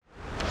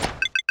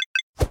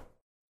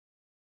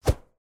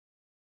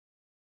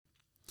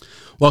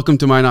Welcome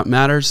to Minot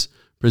Matters,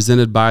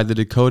 presented by the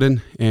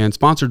Dakotan and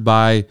sponsored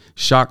by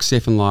Shock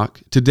Safe and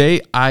Lock.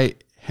 Today, I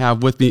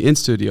have with me in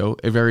studio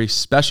a very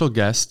special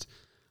guest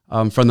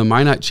from the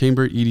Minot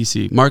Chamber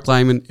EDC. Mark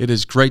Lyman, it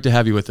is great to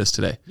have you with us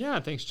today. Yeah,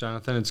 thanks,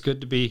 Jonathan. It's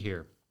good to be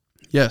here.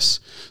 Yes.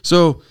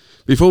 So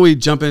before we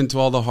jump into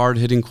all the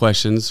hard-hitting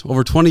questions,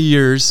 over 20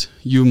 years,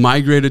 you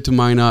migrated to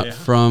Minot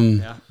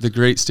from the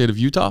great state of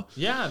Utah?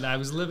 Yeah, I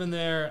was living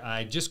there.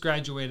 I just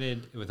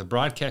graduated with a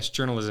broadcast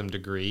journalism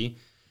degree,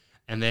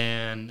 and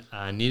then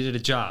I needed a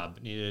job,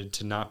 needed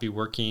to not be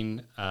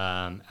working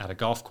at a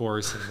golf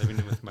course and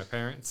living with my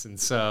parents. And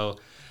so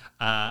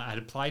I'd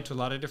applied to a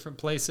lot of different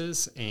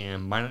places,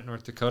 and Minot,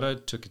 North Dakota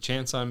took a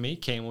chance on me,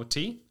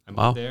 KMOT. I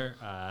moved there,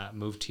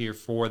 moved here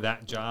for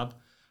that job.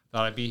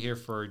 Thought I'd be here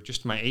for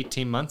just my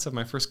 18 months of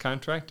my first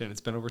contract, and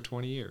it's been over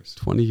 20 years.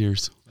 20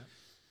 years.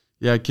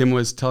 Yeah, Kim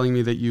was telling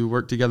me that you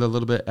worked together a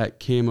little bit at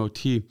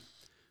KMOT.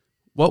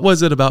 What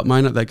was it about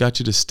Minot that got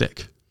you to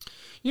stick?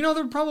 You know,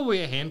 there were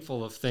probably a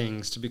handful of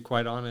things, to be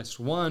quite honest.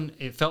 One,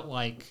 it felt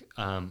like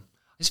I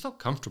just felt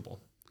comfortable.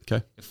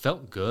 Okay. It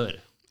felt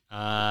good.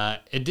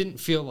 It didn't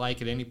feel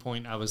like at any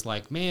point I was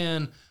like,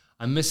 man,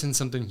 I'm missing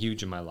something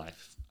huge in my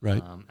life.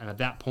 Right. And at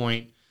that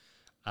point,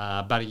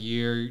 about a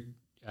year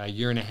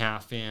and a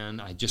half in,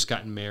 I just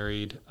gotten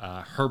married.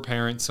 Her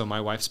parents, so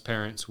my wife's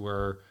parents,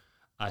 were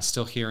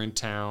still here in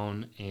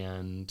town,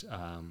 and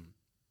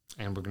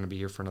we're going to be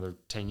here for another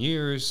 10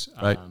 years.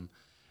 Right.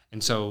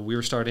 And so we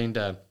were starting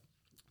to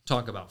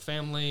talk about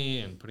family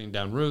and putting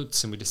down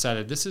roots, and we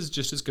decided this is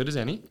just as good as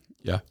any.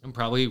 Yeah. And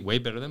probably way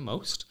better than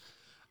most.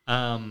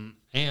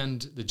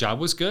 And the job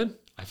was good.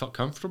 I felt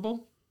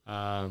comfortable.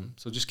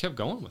 So just kept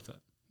going with it.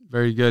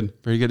 Very good.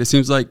 Very good. It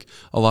seems like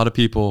a lot of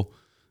people,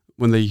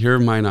 when they hear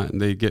Minot and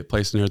they get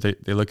placed in here,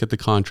 they look at the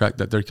contract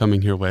that they're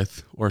coming here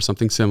with or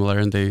something similar,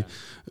 and they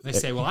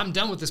say, well, I'm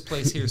done with this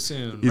place here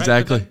soon.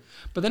 Exactly. Right?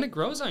 But then it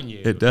grows on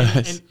you. It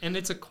does. And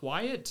it's a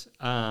quiet,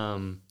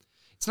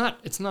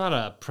 it's not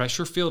a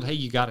pressure filled, hey,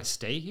 you got to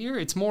stay here.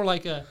 It's more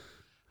like a,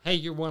 hey,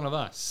 you're one of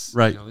us.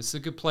 Right. You know, this is a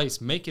good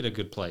place. Make it a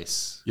good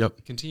place.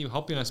 Yep. Continue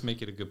helping us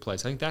make it a good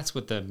place. I think that's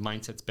what the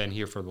mindset's been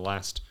here for the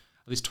last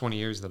at least 20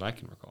 years that I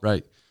can recall.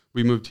 Right.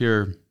 We moved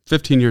here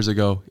 15 years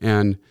ago,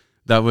 and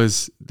that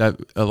was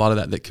a lot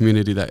of that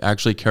community that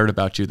actually cared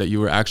about you, that you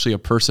were actually a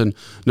person,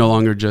 no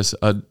longer just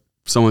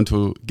someone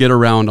to get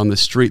around on the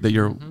street that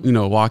you're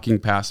walking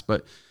past,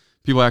 but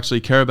people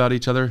actually care about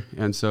each other,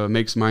 and so it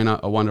makes Minot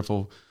a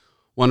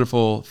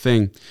wonderful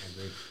thing.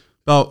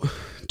 About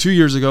 3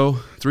 years ago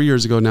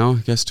now, I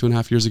guess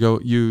 2.5 years ago,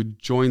 you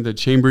joined the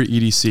Chamber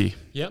EDC.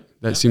 Yep.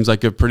 That seems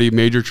like a pretty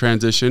major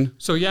transition.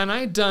 So yeah, and I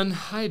had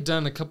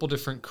done a couple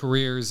different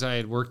careers. I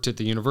had worked at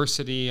the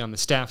university on the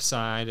staff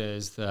side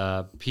as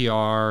the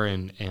PR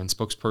and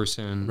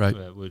spokesperson, right,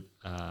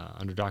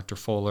 under Dr.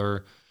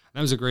 Fuller.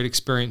 That was a great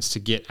experience to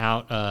get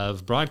out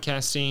of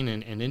broadcasting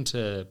and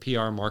into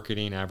PR,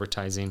 marketing,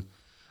 advertising.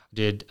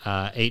 Did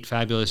 8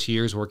 fabulous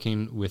years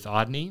working with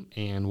Odney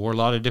and wore a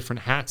lot of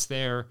different hats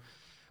there,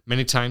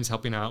 many times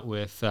helping out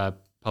with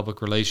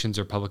public relations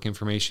or public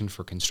information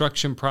for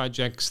construction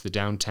projects, the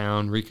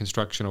downtown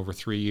reconstruction over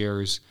 3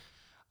 years,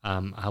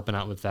 helping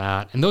out with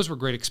that. And those were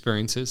great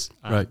experiences.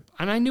 Right.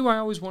 And I knew I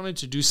always wanted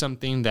to do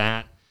something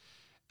that,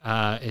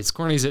 as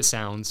corny as it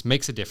sounds,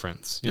 makes a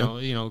difference.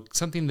 You know,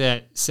 something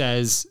that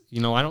says, I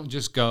don't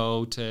just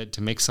go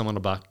to make someone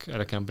a buck at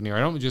a company, or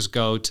I don't just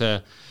go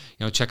to,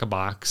 check a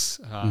box,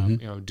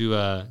 do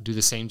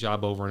the same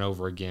job over and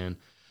over again.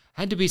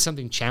 Had to be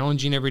something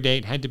challenging every day.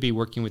 It had to be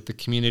working with the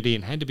community,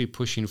 and had to be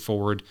pushing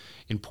forward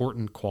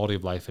important quality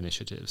of life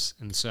initiatives.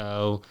 And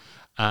so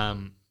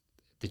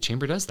the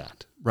Chamber does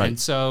that. Right. And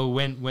so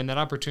when that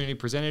opportunity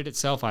presented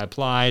itself, I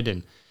applied,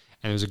 and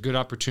it was a good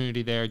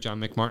opportunity there.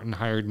 John McMartin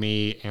hired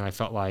me, and I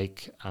felt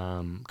like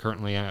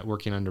currently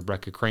working under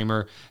Brecca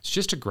Kramer, it's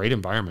just a great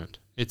environment.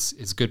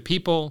 It's good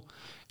people,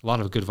 a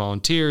lot of good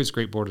volunteers,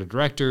 great board of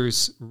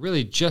directors,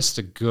 really just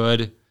a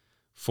good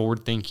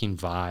forward-thinking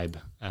vibe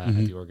at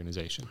the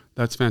organization.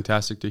 That's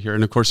fantastic to hear.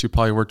 And of course, you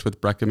probably worked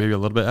with Brecca maybe a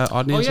little bit at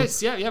Odney. Oh,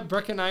 yes. Yeah.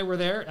 Brecca and I were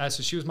there.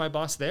 So she was my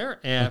boss there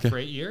for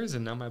 8 years,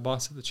 and now my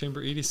boss at the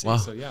Chamber EDC. Wow.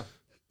 So, yeah.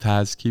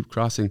 Paths keep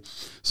crossing.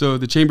 So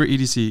the Chamber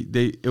EDC,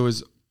 it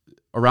was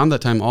around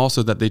that time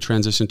also that they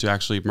transitioned to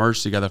actually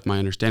merge together, if my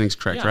understanding is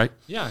correct, right?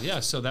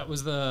 Yeah. So that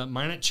was the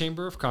Minot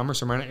Chamber of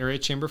Commerce, or Minot Area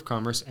Chamber of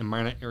Commerce, and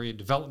Minot Area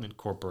Development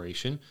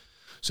Corporation.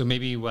 So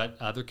maybe what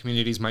other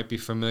communities might be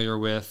familiar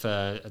with,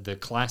 the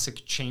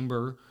classic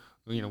chamber,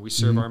 we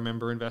serve our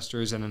member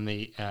investors, and then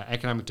the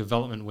economic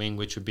development wing,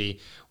 which would be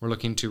we're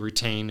looking to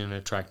retain and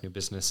attract new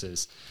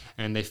businesses.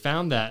 And they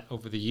found that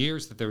over the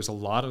years that there was a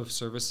lot of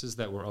services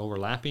that were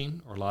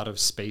overlapping, or a lot of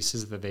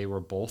spaces that they were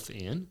both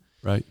in.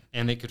 Right.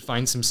 And they could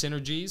find some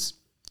synergies.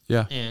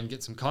 Yeah. And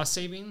get some cost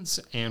savings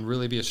and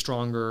really be a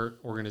stronger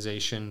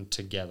organization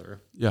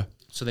together. Yeah.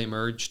 So they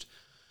merged.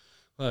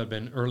 Well, it had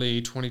been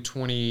early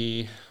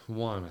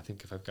 2021, I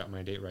think, if I've got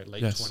my date right,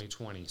 late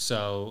 2020.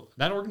 So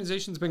that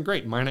organization's been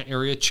great. Minot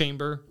Area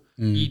Chamber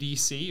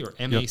EDC, or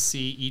MAC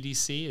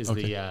EDC is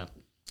the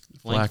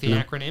lengthy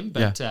acronym.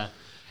 But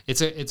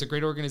it's a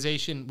great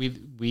organization.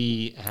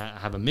 We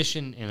have a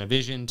mission and a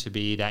vision to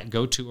be that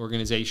go-to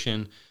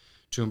organization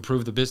to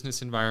improve the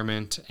business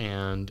environment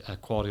and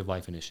quality of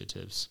life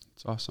initiatives.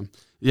 It's awesome.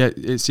 Yeah,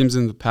 it seems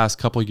in the past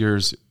couple of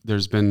years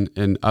there's been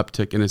an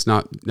uptick, and it's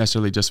not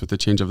necessarily just with the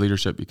change of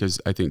leadership,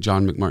 because I think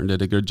John McMartin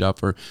did a good job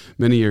for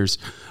many years,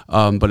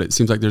 but it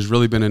seems like there's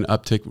really been an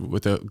uptick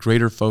with a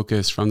greater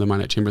focus from the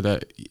Minot Chamber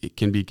that it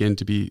can begin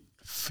to be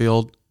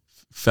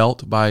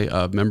felt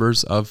by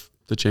members of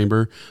the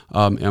chamber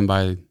and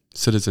by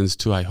citizens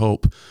too, I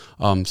hope.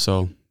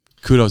 So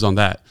kudos on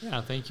that.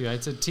 Yeah, thank you.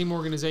 It's a team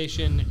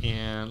organization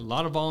and a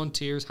lot of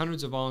volunteers,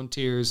 hundreds of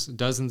volunteers,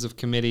 dozens of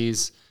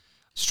committees,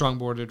 strong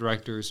board of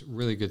directors,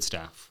 really good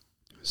staff.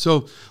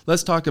 So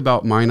let's talk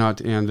about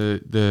Minot and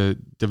the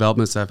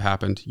developments that have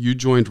happened. You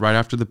joined right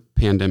after the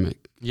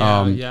pandemic.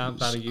 Yeah,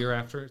 about a year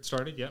after it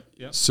started.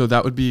 Yep. So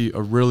that would be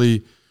a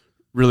really,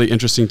 really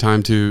interesting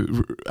time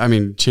to,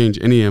 change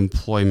any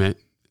employment,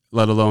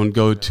 let alone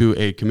go to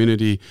a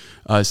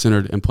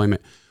community-centered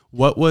employment.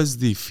 What was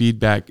the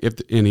feedback, if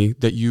any,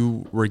 that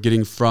you were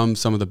getting from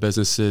some of the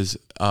businesses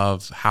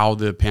of how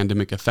the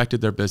pandemic affected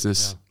their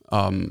business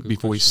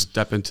before we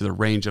step into the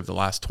range of the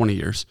last 20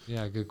 years?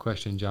 Yeah, good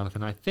question,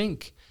 Jonathan. I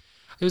think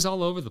it was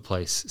all over the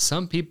place.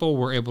 Some people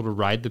were able to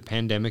ride the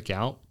pandemic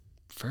out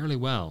fairly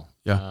well.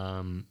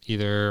 Yeah.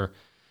 Either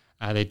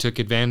they took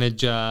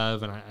advantage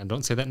of, and I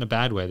don't say that in a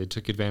bad way, they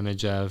took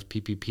advantage of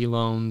PPP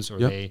loans, or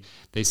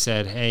they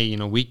said, hey,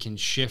 we can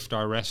shift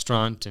our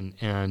restaurant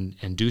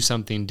and do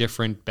something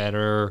different,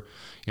 better,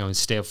 and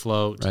stay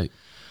afloat. Right.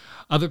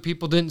 Other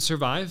people didn't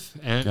survive,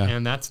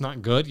 and that's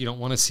not good. You don't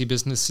want to see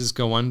businesses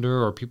go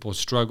under or people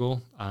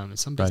struggle.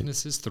 Some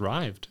businesses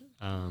thrived.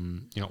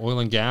 Oil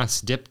and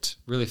gas dipped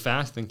really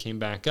fast and came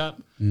back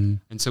up. And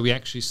so we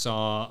actually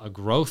saw a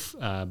growth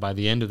by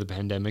the end of the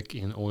pandemic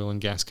in oil and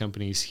gas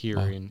companies here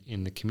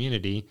in the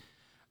community.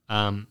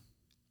 No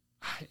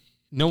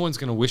one's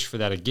going to wish for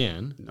that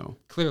again,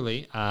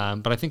 clearly.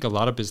 But I think a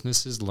lot of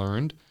businesses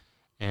learned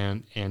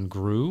and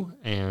grew.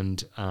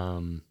 And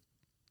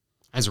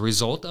as a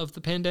result of the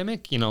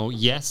pandemic,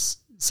 yes,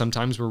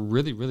 sometimes we're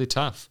really, really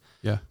tough.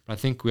 Yeah. But I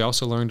think we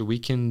also learned we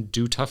can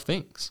do tough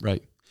things.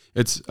 Right.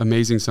 It's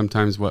amazing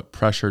sometimes what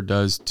pressure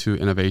does to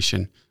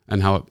innovation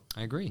and how it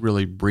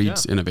really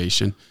breeds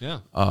innovation. Yeah.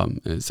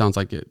 It sounds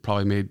like it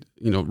probably made,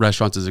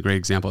 restaurants is a great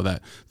example of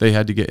that. They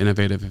had to get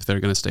innovative if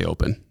they're going to stay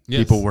open. Yes.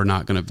 People were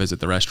not going to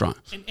visit the restaurant.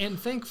 And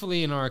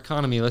thankfully in our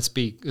economy, let's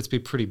be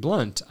pretty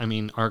blunt.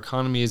 Our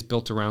economy is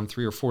built around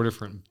 3 or 4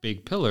 different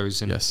big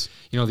pillars. And,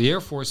 the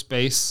Air Force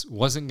Base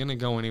wasn't going to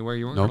go anywhere.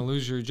 You weren't going to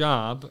lose your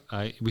job.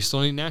 We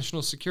still need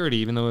national security,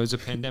 even though it was a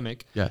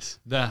pandemic. Yes.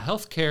 The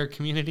healthcare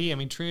community,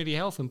 Trinity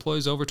Health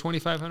employs over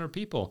 2,500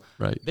 people.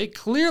 Right. They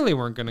clearly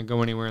weren't going to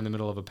go anywhere in the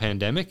middle of a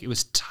pandemic. It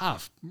was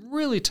tough,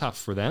 really tough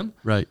for them.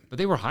 Right. But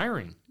they were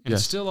hiring and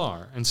still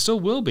are and still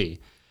will be.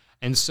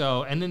 And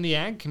then the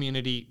ag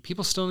community,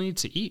 people still need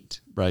to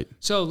eat. Right.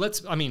 So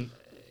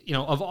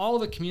of all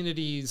the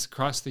communities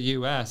across the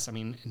U.S.,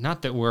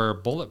 not that we're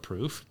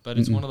bulletproof, but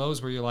it's one of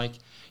those where you're like,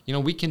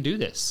 we can do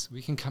this.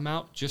 We can come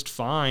out just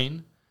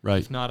fine,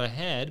 if not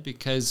ahead,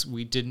 because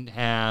we didn't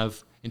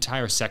have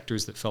entire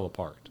sectors that fell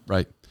apart.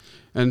 Right.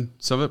 And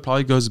some of it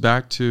probably goes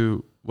back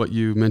to what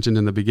you mentioned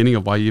in the beginning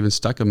of why you even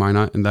stuck in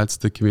Minot, and that's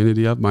the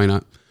community of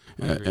Minot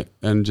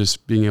and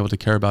just being able to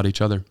care about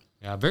each other.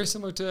 Yeah, very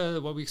similar to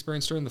what we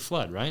experienced during the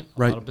flood, right? A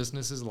Right. lot of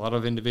businesses, a lot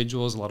of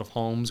individuals, a lot of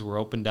homes were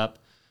opened up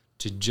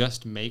to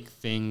just make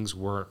things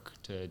work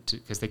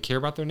because they care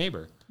about their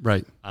neighbor.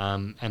 Right.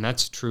 And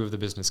that's true of the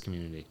business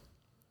community.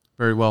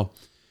 Very well.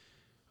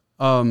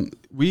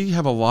 We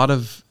have a lot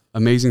of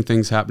amazing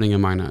things happening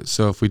in Minot.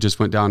 So if we just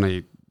went down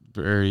a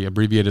very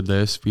abbreviated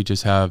list, we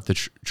just have the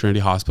Trinity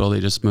Hospital.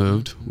 They just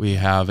moved. We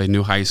have a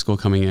new high school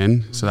coming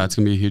in. So that's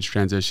going to be a huge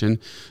transition.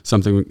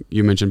 Something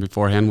you mentioned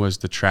beforehand was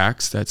the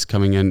tracks that's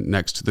coming in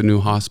next to the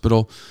new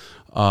hospital.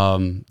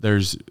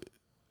 There's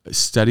a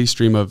steady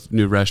stream of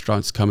new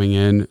restaurants coming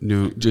in,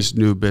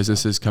 new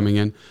businesses coming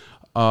in.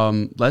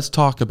 Let's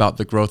talk about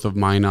the growth of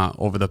Minot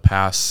over the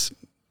past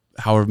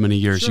however many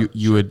years.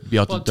 You would be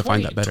able to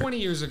define that better. 20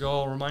 years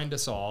ago, I'll remind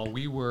us all,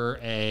 we were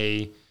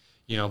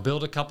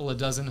build a couple of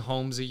dozen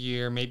homes a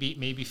year,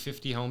 maybe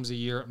 50 homes a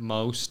year at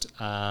most.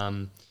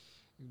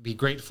 Be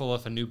grateful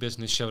if a new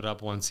business showed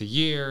up once a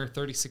year.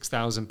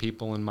 36,000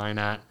 people in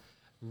Minot,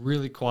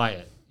 really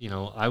quiet.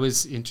 It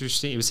was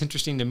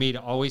interesting to me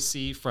to always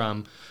see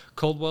from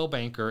Coldwell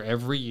Banker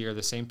every year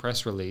the same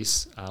press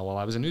release while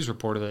I was a news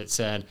reporter that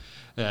said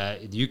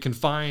you can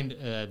find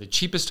the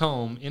cheapest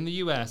home in the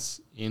U.S.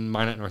 in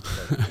Minot, North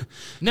Dakota.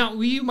 Now,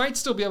 you might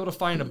still be able to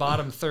find a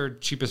bottom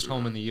third cheapest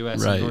home in the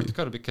U.S. in North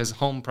Dakota because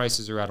home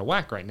prices are out of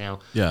whack right now.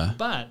 Yeah.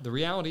 But the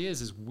reality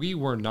is we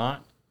were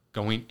not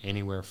going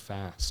anywhere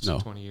fast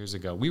 20 years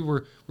ago. We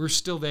were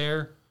still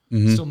there.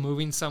 Still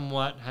moving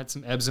somewhat, had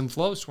some ebbs and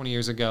flows 20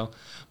 years ago,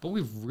 but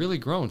we've really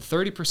grown.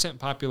 30%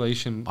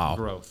 population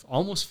growth,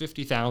 almost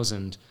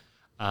 50,000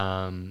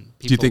 people.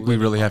 Do you think we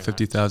really have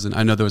 50,000?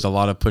 I know there was a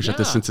lot of push at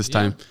the census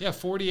time. Yeah,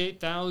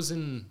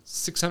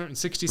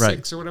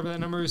 48,666 or whatever that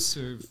number is.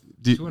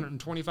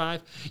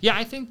 225. Yeah,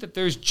 I think that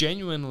there's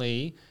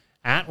genuinely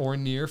at or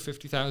near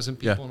 50,000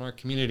 people in our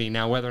community.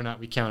 Now, whether or not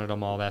we counted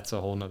them all, that's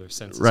a whole nother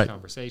census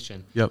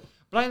conversation. Yep.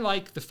 But I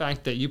like the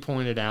fact that you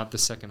pointed out the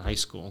second high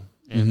school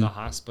and the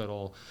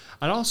hospital.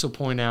 I'd also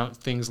point out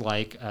things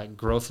like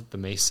growth at the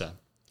Mesa.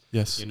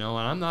 Yes. You know,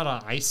 and I'm not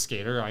an ice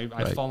skater.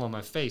 I fall on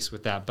my face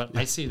with that. But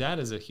I see that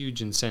as a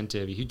huge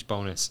incentive, a huge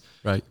bonus.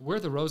 Right. Where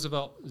the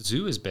Roosevelt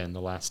Zoo has been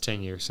the last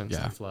 10 years since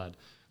the flood.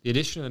 The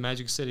addition of the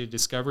Magic City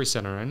Discovery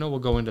Center, and I know we'll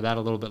go into that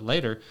a little bit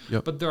later,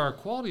 but there are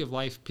quality of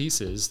life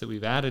pieces that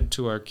we've added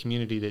to our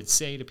community that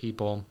say to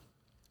people,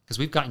 because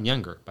we've gotten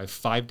younger by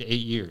 5 to 8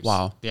 years.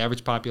 Wow. The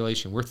average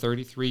population, we're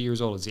 33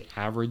 years old is the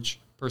average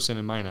person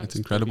in Minot. That's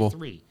incredible.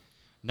 33.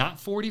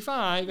 Not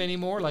 45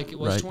 anymore like it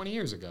was 20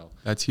 years ago.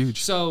 That's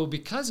huge. So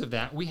because of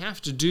that, we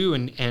have to do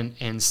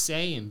and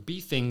say and be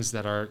things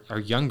that are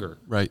younger.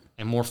 Right.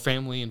 And more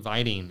family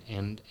inviting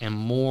and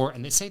more,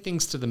 and they say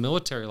things to the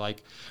military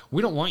like,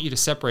 we don't want you to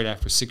separate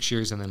after 6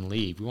 years and then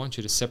leave. We want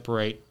you to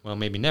separate, well,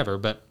 maybe never,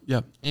 but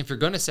if you're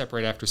going to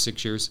separate after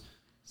 6 years,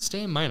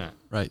 stay in Minot.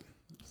 Right.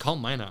 Call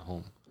Minot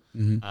home.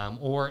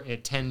 Or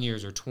at 10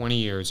 years or 20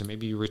 years, or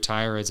maybe you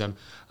retire as a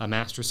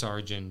master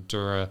sergeant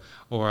or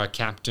a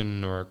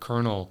captain or a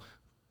colonel,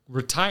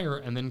 retire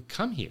and then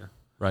come here.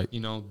 Right. You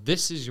know,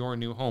 this is your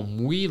new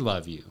home. We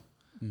love you.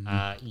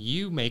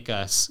 You make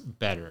us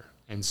better.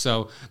 And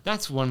so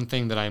that's one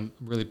thing that I'm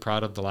really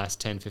proud of the last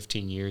 10,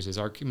 15 years is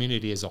our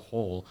community as a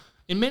whole,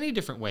 in many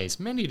different ways,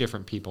 many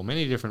different people,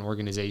 many different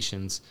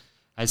organizations,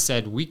 has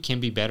said we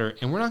can be better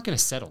and we're not going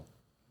to settle.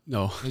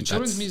 No. The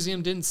Children's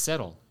Museum didn't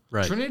settle.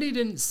 Right. Trinity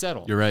didn't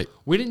settle. You're right.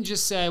 We didn't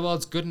just say, well,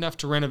 it's good enough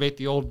to renovate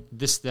the old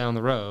this down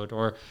the road,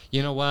 or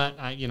you know what,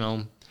 I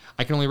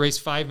can only raise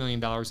 $5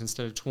 million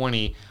instead of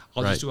 20.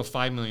 I'll just do a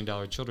 $5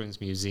 million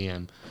children's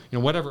museum. You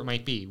know, whatever it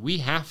might be. We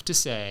have to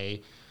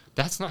say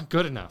that's not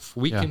good enough.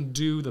 We can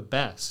do the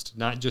best,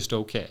 not just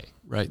okay.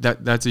 Right.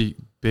 That's a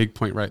big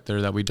point right there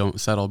that we don't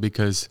settle,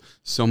 because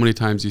so many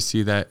times you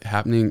see that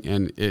happening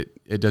and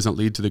it doesn't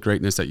lead to the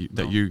greatness that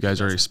you guys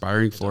are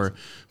aspiring for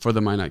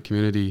the Minot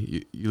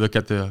community. You look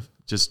at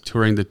just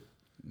touring the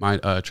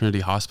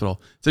Trinity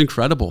Hospital. It's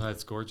incredible.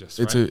 It's gorgeous.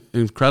 It's an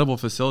incredible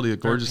facility, a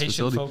gorgeous patient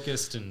facility.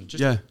 Patient-focused and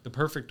just the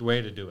perfect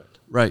way to do it.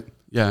 Right.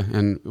 Yeah.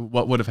 And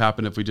what would have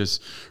happened if we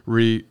just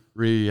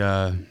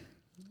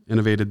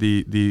innovated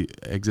the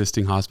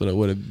existing hospital? It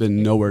would have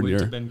been nowhere near. It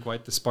would have been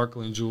quite the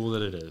sparkling jewel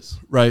that it is.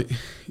 Right.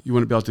 You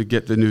wouldn't be able to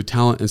get the new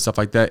talent and stuff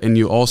like that. And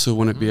you also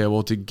wouldn't be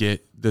able to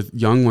get the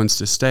young ones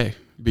to stay,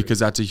 because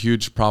that's a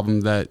huge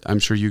problem that I'm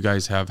sure you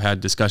guys have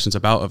had discussions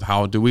about, of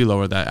how do we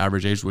lower that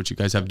average age, which you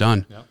guys have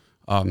done.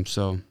 Yep.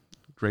 So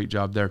great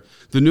job there.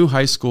 The new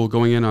high school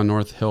going in on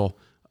North Hill,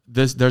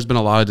 there's been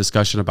a lot of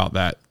discussion about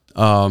that.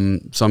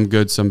 Some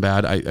good, some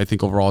bad. I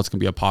think overall it's going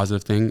to be a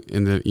positive thing.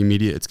 In the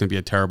immediate, it's going to be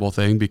a terrible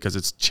thing because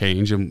it's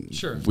change, and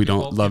we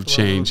don't love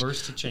change.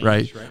 To change,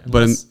 right?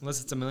 But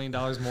unless it's $1 million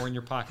more in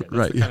your pocket,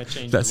 that's the kind of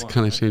change. That's the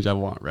kind of change I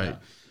want, right? Yeah.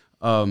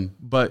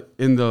 But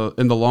in the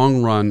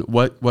long run,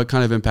 what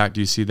kind of impact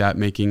do you see that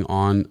making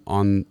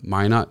on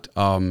Minot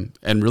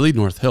and really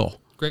North Hill?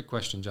 Great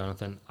question,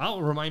 Jonathan.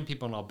 I'll remind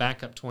people, and I'll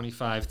back up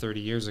 25, 30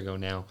 years ago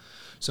now.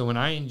 So when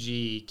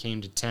ING came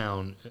to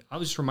town, I'll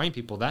just remind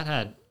people that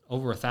had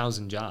over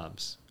 1,000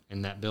 jobs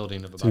in that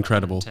building of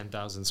about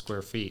 10,000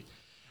 square feet.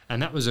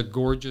 And that was a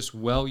gorgeous,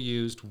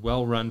 well-used,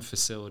 well-run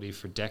facility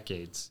for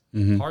decades.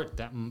 In part,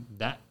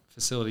 that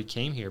facility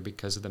came here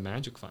because of the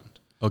Magic Fund.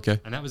 Okay.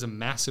 And that was a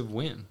massive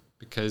win,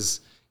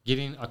 because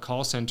getting a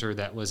call center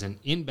that was an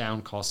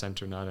inbound call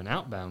center, not an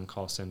outbound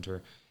call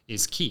center,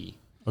 is key.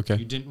 Okay.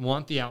 You didn't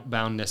want the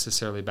outbound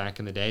necessarily back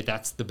in the day.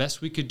 That's the best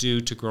we could do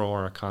to grow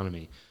our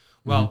economy.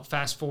 Well,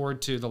 fast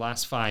forward to the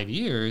last 5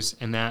 years,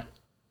 and that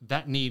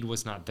need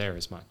was not there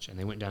as much. And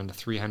they went down to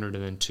 300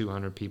 and then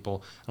 200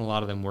 people, and a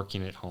lot of them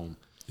working at home.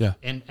 Yeah.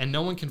 And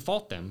no one can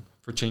fault them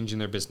for changing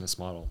their business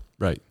model.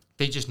 Right.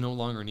 They just no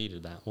longer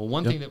needed that. Well,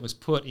 one thing that was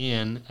put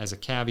in as a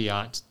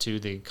caveat to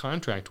the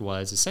contract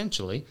was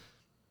essentially,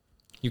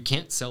 you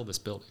can't sell this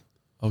building.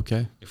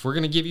 Okay. If we're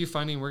going to give you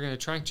funding, we're going to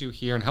attract you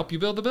here and help you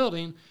build the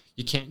building,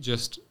 you can't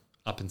just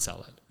up and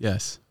sell it.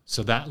 Yes.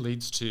 So that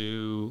leads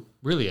to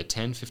really a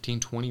 $10, $15,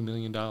 $20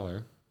 million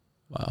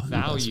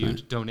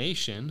valued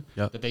donation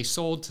that they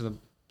sold to the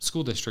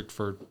school district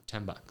for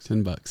 $10.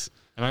 $10.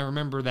 And I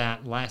remember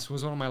that was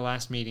one of my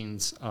last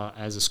meetings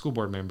as a school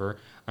board member.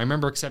 I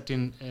remember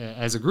accepting,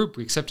 as a group,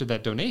 we accepted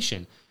that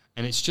donation.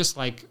 And it's just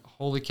like,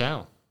 holy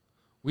cow.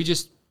 We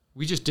just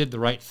did the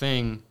right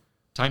thing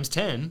times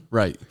 10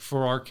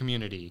 for our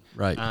community.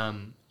 Right.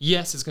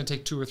 Yes, it's going to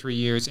take 2 or 3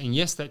 years. And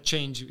yes, that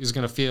change is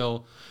going to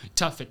feel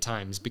tough at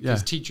times,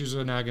 because teachers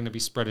are now going to be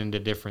spread into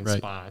different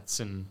spots.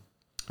 And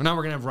now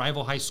we're going to have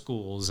rival high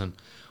schools. And,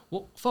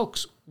 well,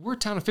 folks, we're a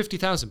town of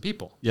 50,000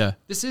 people. Yeah.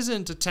 This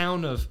isn't a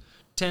town of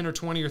 10 or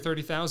 20 or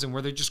 30,000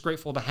 where they're just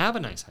grateful to have a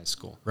nice high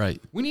school.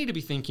 Right. We need to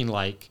be thinking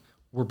like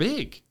we're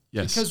big.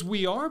 Yes. Because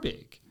we are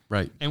big.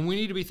 Right. And we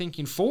need to be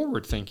thinking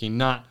forward thinking,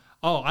 not,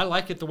 oh, I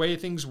like it the way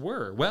things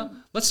were. Well,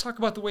 let's talk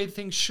about the way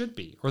things should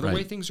be, or the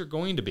way things are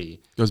going to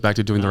be. Goes back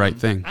to doing the right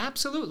thing.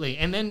 Absolutely.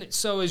 And then,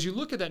 so as you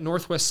look at that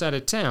northwest side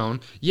of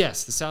town,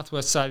 yes, the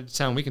southwest side of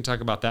town, we can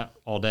talk about that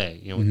all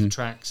day, with the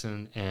tracks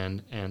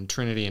and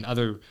Trinity and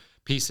other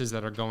pieces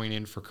that are going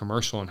in for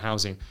commercial and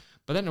housing.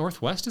 But that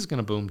northwest is going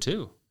to boom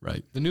too.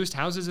 Right. The newest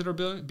houses that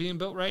are being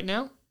built right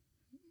now,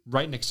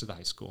 right next to the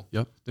high school.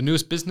 Yep. The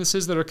newest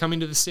businesses that are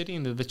coming to the city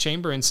and to the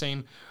chamber and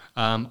saying,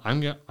 I'm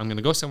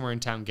gonna go somewhere in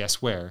town.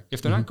 Guess where?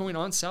 If they're not going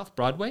on South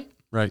Broadway,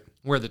 right,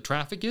 where the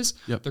traffic is,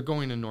 yep, they're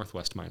going in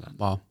Northwest Minot.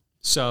 Wow.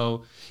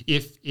 So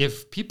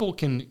if people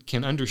can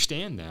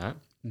understand that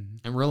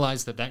and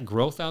realize that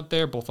growth out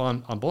there, both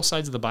on both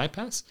sides of the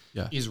bypass,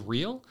 is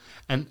real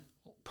and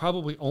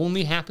probably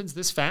only happens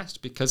this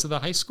fast because of the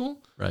high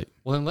school. Right.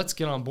 Well, then let's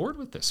get on board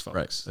with this,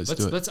 folks.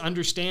 Right. Let's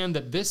understand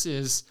that this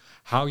is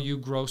how you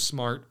grow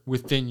smart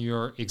within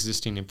your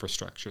existing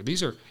infrastructure.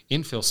 These are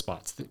infill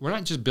spots. We're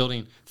not just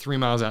building 3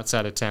 miles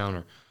outside of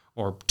town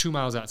or 2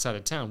 miles outside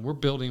of town. We're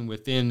building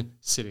within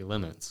city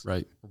limits.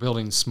 Right. We're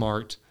building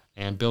smart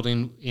and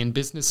building in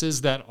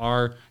businesses that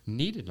are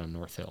needed on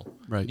North Hill.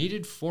 Right.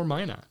 Needed for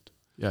Minot.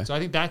 Yeah. So I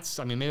think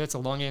maybe that's a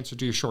long answer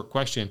to your short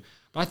question,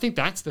 but I think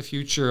that's the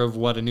future of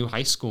what a new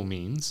high school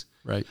means.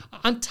 Right.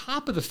 On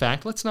top of the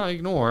fact, let's not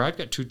ignore, I've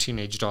got 2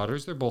 teenage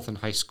daughters. They're both in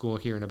high school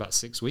here in about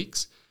 6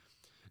 weeks.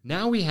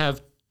 Now we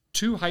have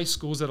 2 high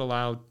schools that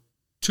allow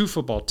 2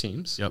 football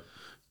teams. Yep.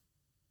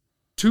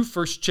 2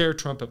 first chair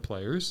trumpet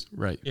players.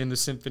 Right. In the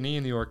symphony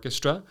and the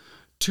orchestra.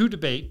 2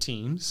 debate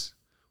teams.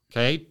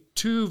 Okay.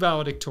 2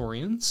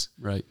 valedictorians.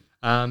 Right.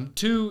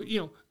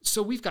 2,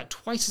 so we've got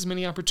twice as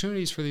many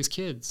opportunities for these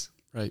kids.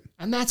 Right.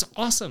 And that's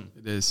awesome.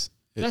 It is.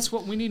 That's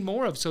what we need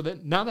more of. So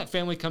that now that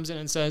family comes in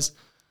and says,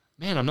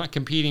 man, I'm not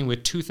competing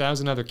with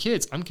 2,000 other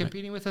kids. I'm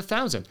competing with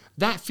 1,000.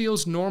 That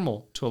feels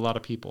normal to a lot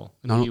of people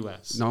in the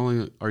U.S. Not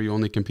only are you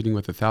only competing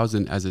with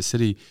 1,000 as a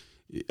city,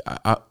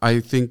 I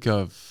think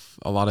of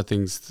a lot of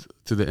things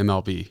through the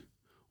MLB,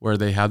 where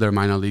they have their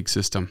minor league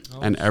system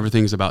and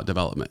everything's about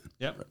development.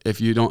 Yep.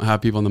 If you don't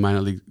have people in the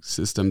minor league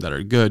system that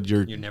are good,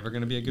 you're never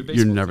going to be a good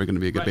baseball team. You're never going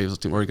to be a good baseball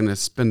team. We're going to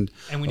spend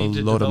and we need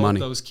to load develop of money.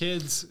 Those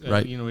kids,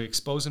 right. We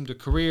expose them to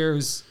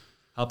careers,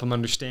 help them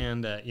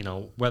understand that,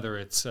 whether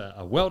it's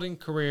a welding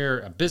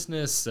career, a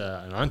business,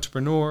 an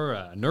entrepreneur,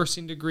 a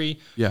nursing degree,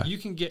 you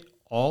can get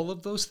all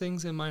of those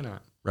things in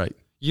Minot. Right.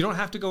 You don't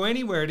have to go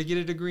anywhere to get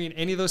a degree in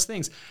any of those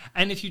things.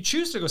 And if you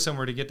choose to go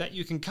somewhere to get that,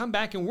 you can come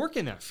back and work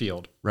in that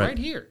field right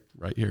here.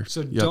 Right here.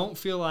 So don't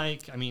feel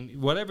like,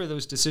 whatever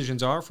those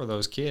decisions are for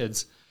those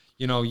kids,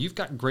 you've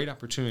got great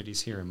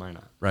opportunities here in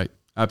Minot. Right.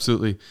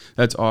 Absolutely.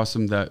 That's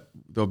awesome that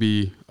there'll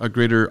be a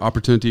greater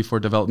opportunity for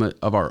development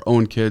of our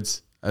own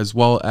kids as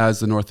well as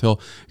the North Hill.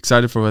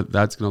 Excited for what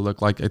that's going to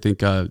look like. I think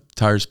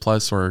Tires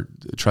Plus or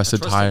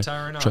Trusted Tire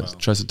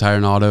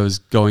and Auto is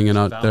going in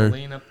out there.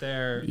 Valvoline up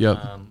there. Yep.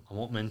 I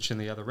won't mention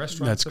the other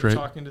restaurants that are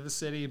talking to the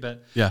city,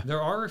 but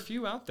there are a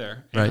few out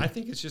there. And I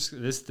think it's just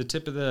the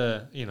tip of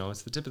the,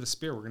 it's the tip of the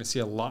spear. We're going to see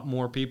a lot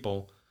more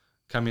people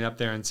coming up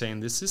there and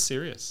saying, this is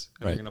serious.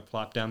 And they're going to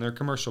plop down their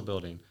commercial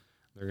building.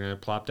 They're going to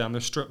plop down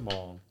their strip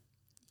mall.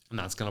 And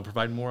that's going to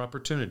provide more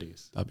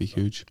opportunities. That'd be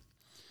huge.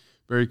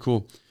 Very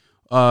cool.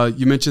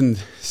 You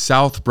mentioned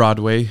South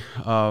Broadway.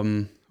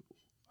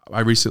 I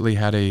recently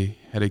had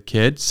a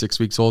kid, 6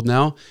 weeks old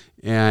now,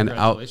 and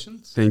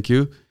congratulations. Thank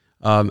you.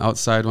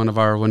 Outside one of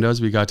our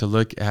windows, we got to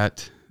look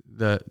at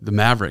the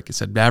Maverick. It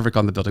said Maverick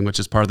on the building, which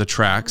is part of the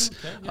tracks.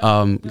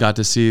 Got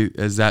to see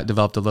as that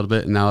developed a little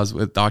bit, and now as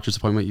with doctor's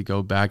appointment, you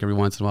go back every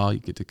once in a while. You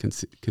get to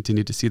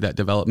continue to see that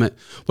development.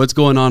 What's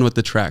going on with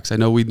the tracks? I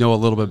know we know a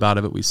little bit about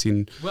it, but we've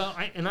seen. Well,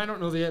 I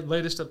don't know the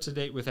latest up to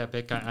date with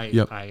Epic.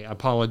 I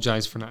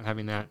apologize for not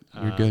having that.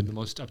 You're good. The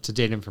most up to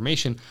date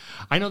information.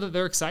 I know that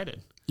they're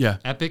excited. Yeah.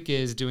 Epic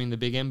is doing the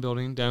Big M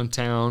building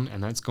downtown,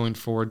 and that's going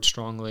forward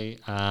strongly.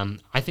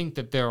 I think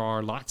that there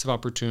are lots of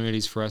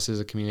opportunities for us as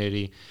a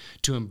community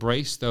to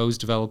embrace those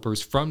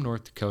developers from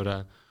North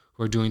Dakota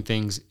who are doing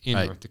things in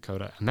North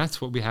Dakota, and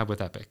that's what we have with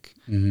Epic.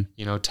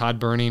 Mm-hmm. Todd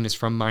Burning is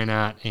from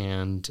Minot,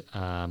 and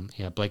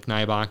Blake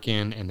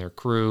Nybakken and their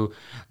crew.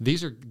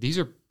 These are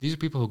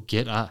people who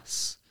get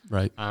us.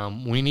 Right.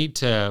 We need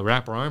to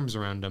wrap our arms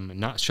around them and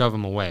not shove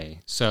them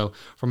away. So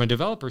from a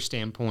developer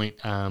standpoint,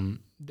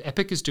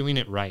 Epic is doing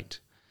it right.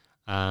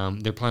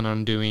 They're planning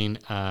on doing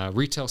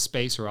retail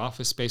space or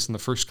office space on the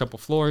first couple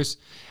floors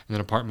and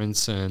then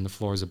apartments in the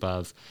floors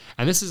above.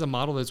 And this is a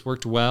model that's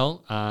worked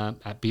well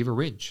at Beaver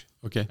Ridge.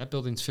 Okay. That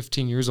building's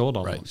 15 years old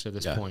almost at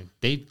this point.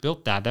 They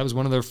built that. That was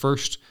one of their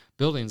first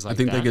buildings like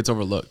that. I think that gets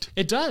overlooked.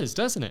 It does,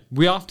 doesn't it?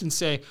 We often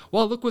say,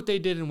 well, look what they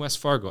did in West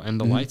Fargo, and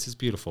the lights is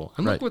beautiful.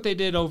 And look what they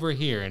did over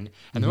here, and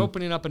they're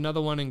opening up another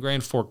one in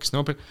Grand Forks.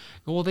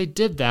 Well, they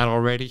did that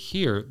already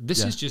here.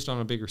 This is just on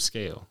a bigger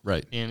scale.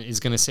 Right. And is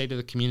going to say to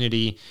the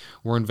community,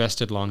 we're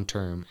invested long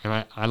term.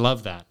 And I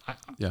love that.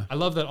 I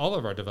love that all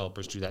of our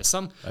developers do that.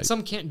 Some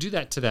can't do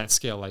that to that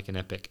scale like an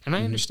Epic, and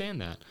I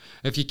understand that.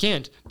 If you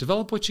can't,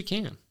 develop what you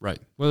can. Right.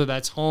 Whether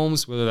that's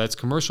homes, whether that's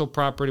commercial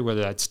property,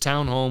 whether that's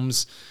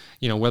townhomes,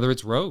 whether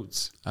it's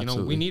roads.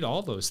 Absolutely. We need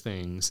all those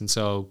things. And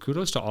so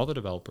kudos to all the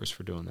developers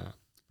for doing that.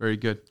 Very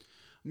good.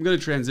 I'm going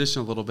to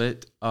transition a little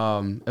bit.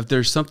 If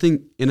there's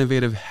something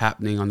innovative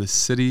happening on the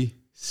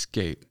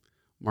cityscape,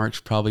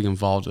 Mark's probably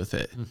involved with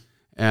it.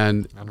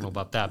 And I don't know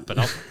about that, but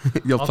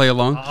you'll play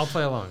along? I'll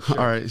play along. Sure,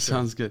 all right. Sure.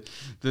 Sounds good.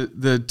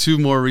 The two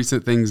more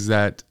recent things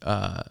that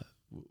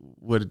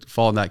would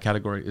fall in that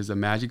category is the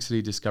Magic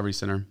City Discovery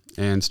Center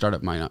and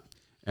Startup Minot.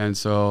 And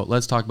so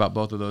let's talk about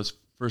both of those.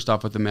 First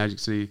off, with the Magic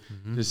City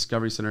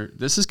Discovery Center,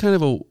 this is kind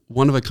of a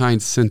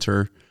one-of-a-kind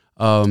center.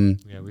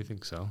 Yeah, we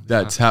think so.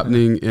 That's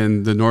happening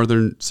in the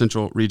northern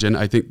central region.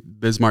 I think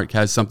Bismarck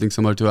has something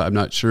similar to it. I'm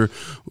not sure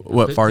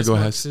what Fargo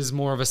has. This is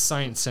more of a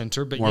science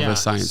center, but more of a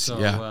science. So,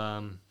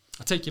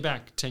 I'll take you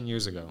back 10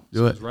 years ago.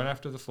 Do it. It was right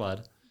after the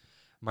flood.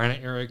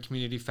 Minot Area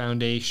Community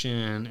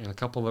Foundation and a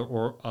couple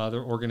of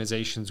other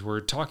organizations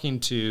were talking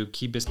to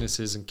key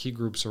businesses and key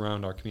groups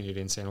around our community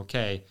and saying,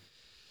 okay,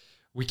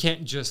 we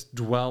can't just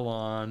dwell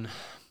on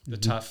the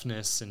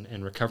toughness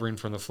and recovering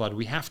from the flood.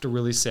 We have to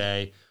really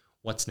say,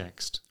 what's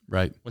next?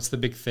 Right. What's the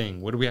big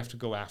thing? What do we have to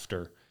go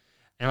after?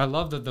 And I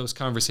love that those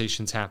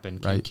conversations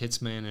happened. Right. Kim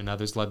Kitzman and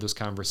others led those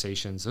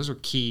conversations. Those were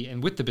key,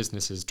 and with the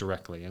businesses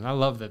directly. And I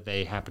love that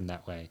they happened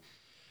that way.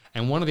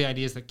 And one of the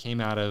ideas that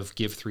came out of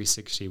Give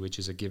 360, which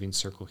is a giving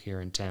circle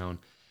here in town,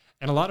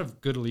 and a lot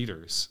of good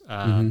leaders,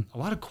 a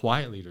lot of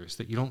quiet leaders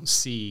that you don't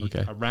see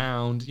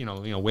around,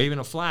 waving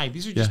a flag.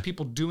 These are just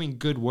people doing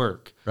good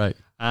work. Right.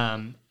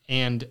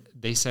 And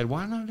they said,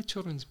 why not a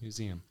children's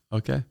museum?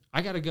 Okay.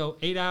 I got to go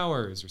 8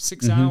 hours or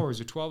 6 hours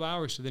or 12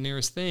 hours to the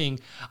nearest thing.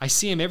 I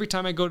see them every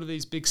time I go to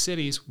these big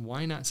cities.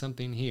 Why not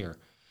something here?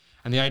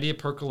 And the idea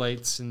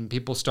percolates and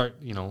people start,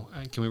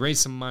 can we raise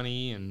some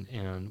money?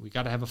 And we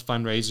got to have a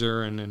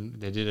fundraiser. And then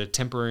they did a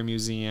temporary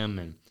museum.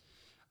 And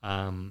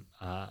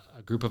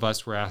a group of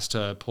us were asked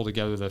to pull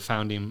together the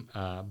founding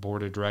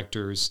board of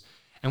directors.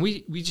 And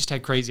we just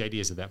had crazy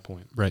ideas at that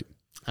point. Right.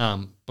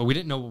 But we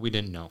didn't know what we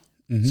didn't know.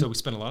 So we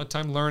spent a lot of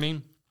time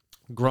learning,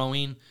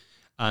 growing,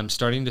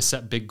 starting to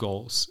set big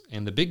goals.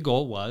 And the big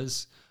goal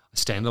was a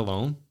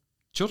standalone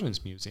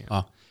children's museum.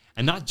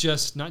 And not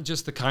just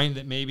the kind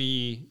that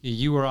maybe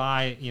you or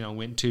I,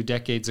 went to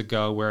decades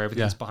ago where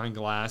everything's behind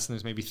glass and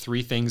there's maybe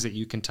 3 things that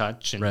you can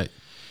touch and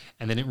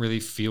they didn't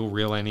really feel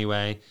real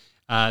anyway.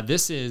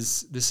 This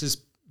is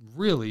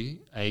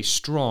really a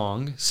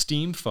strong,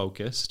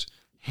 STEAM-focused,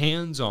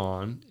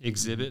 hands-on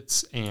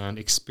exhibits and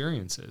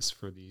experiences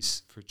for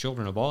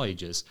children of all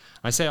ages.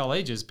 I say all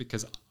ages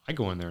because I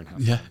go in there and have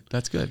fun. Yeah,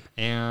 that's good.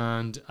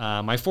 And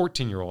my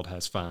 14-year-old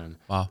has fun.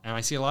 Wow. And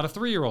I see a lot of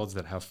 3-year-olds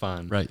that have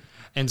fun. Right.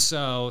 And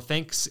so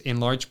thanks in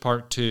large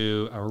part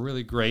to a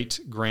really great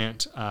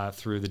grant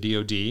through the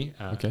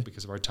DOD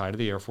because of our tie to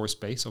the Air Force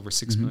Base, over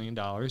 $6 million.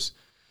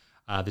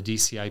 The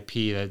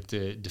DCIP,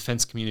 the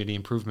Defense Community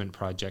Improvement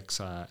Projects,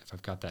 if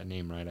I've got that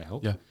name right, I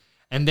hope. Yeah.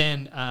 And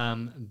then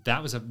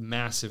that was a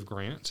massive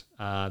grant.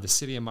 The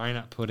city of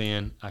Minot put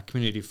in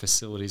community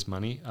facilities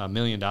money, $1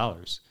 million.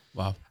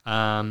 Wow.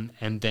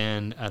 And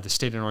then the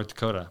state of North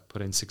Dakota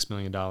put in $6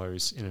 million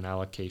in an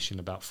allocation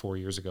about 4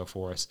 years ago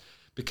for us.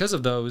 Because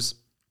of those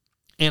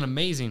and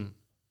amazing,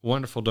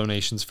 wonderful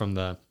donations from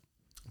the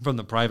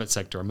private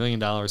sector, $1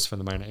 million from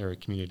the Minot Area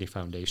Community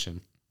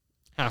Foundation,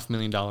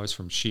 $500,000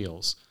 from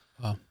Shields.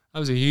 Wow. That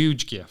was a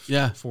huge gift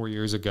 4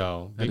 years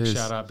ago. Big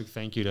shout out, big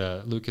thank you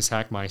to Lucas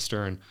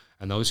Hackmeister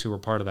and those who were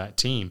part of that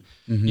team.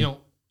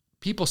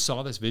 People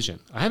saw this vision.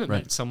 I haven't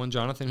met someone,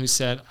 Jonathan, who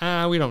said,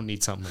 we don't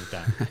need something like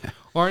that.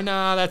 Or,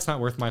 nah, that's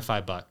not worth my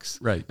 $5.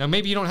 Right. Now,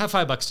 maybe you don't have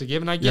 $5 to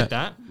give, and I get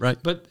that. Right.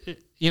 But,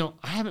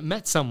 I haven't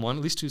met someone,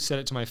 at least who said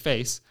it to my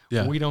face,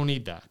 we don't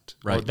need that.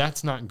 Right. Or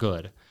that's not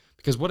good.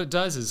 Because what it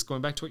does is,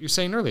 going back to what you're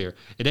saying earlier,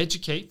 it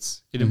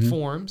educates, it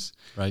informs,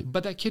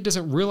 but that kid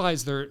doesn't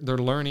realize they're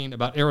learning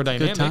about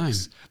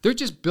aerodynamics. They're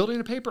just building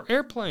a paper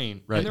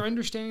airplane, and they're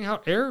understanding how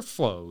air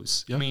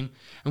flows. Yep. And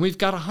we've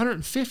got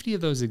 150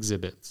 of those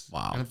exhibits.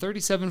 Wow. And a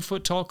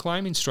 37-foot tall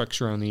climbing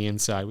structure on the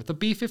inside with a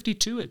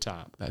B-52 at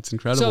top. That's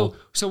incredible.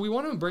 So we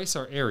want to embrace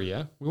our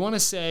area. We want to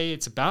say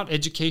it's about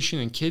education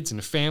and kids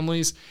and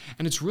families,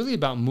 and it's really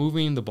about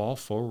moving the ball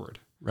forward.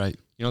 Right.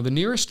 The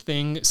nearest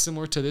thing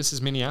similar to this is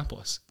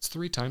Minneapolis. It's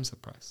 3 times the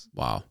price.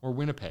 Wow. Or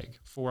Winnipeg,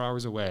 4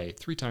 hours away,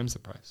 3 times the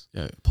price.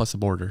 Yeah, plus a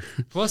border.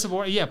 Plus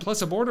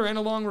a border and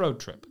a long road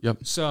trip. Yep.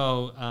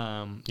 So,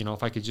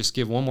 if I could just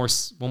give one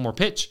more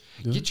pitch,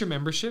 get your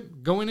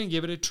membership, go in and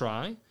give it a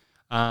try.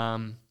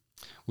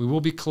 We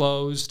will be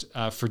closed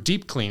for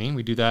deep cleaning.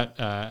 We do that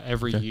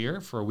every year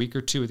for a week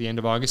or 2 at the end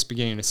of August,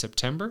 beginning of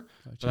September.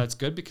 Gotcha. So that's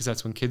good because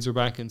that's when kids are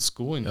back in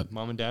school and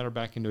mom and dad are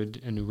back into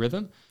a new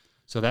rhythm.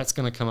 So that's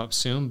going to come up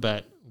soon,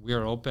 but we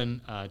are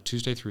open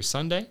Tuesday through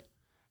Sunday,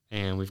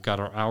 and we've got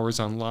our hours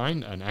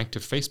online, an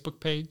active Facebook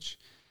page.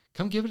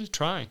 Come give it a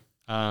try.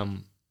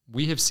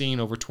 We have seen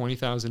over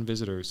 20,000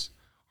 visitors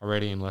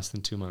already in less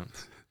than 2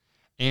 months.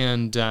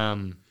 And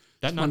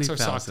that knocks our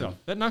socks off.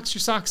 That knocks your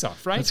socks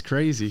off, right? That's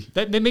crazy.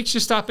 That makes you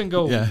stop and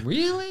go,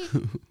 really?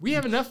 We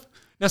have enough?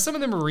 Now, some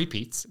of them are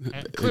repeats,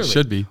 clearly. It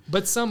should be.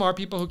 But some are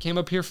people who came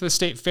up here for the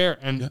state fair,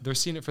 and they're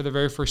seeing it for the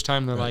very first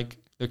time. They're like,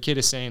 their kid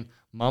is saying,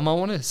 Mom, I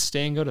want to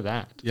stay and go to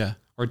that. Yeah.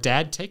 Or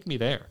Dad, take me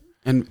there.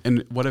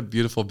 And what a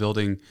beautiful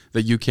building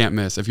that you can't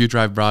miss. If you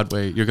drive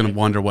Broadway, you're going to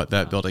wonder what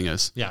that building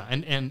is. Yeah,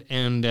 and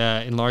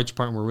in large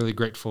part, we're really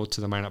grateful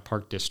to the Minot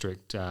Park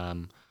District.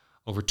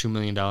 Over $2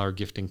 million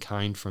gift in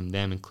kind from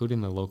them, including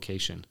the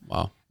location.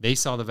 Wow. They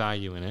saw the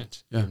value in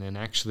it. Yeah. And then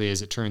actually,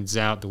 as it turns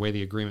out, the way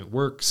the agreement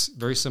works,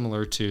 very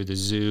similar to the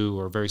zoo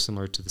or very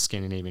similar to the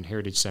Scandinavian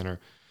Heritage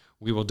Center,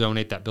 we will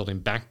donate that building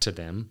back to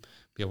them,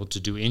 be able to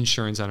do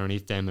insurance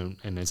underneath them,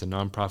 and as a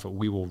nonprofit,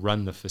 we will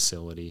run the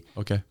facility.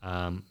 Okay.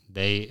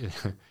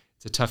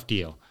 It's a tough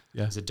deal.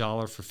 Yeah. It's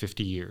 $1 for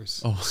 50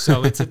 years. Oh.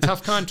 So it's a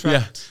tough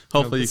contract. Yeah.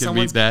 Hopefully you can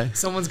meet that.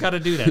 Someone's got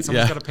to do that.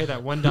 Someone's got to pay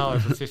that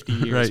 $1 for 50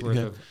 years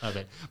worth of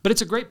it. But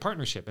it's a great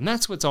partnership. And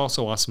that's what's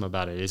also awesome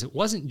about it is it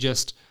wasn't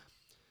just,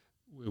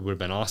 it would have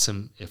been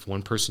awesome if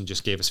one person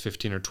just gave us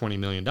 $15 or $20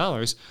 million,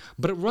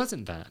 but it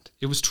wasn't that.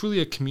 It was truly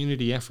a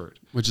community effort.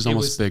 Which is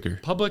almost bigger.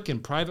 Public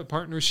and private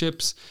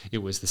partnerships. It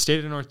was the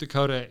state of North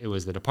Dakota. It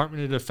was the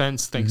Department of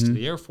Defense, thanks to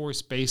the Air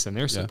Force Base and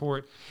their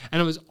support.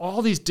 And it was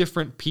all these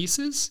different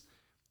pieces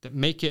that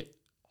make it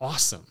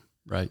awesome.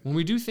 Right. When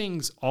we do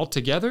things all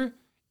together,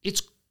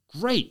 it's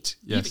great.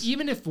 Yes.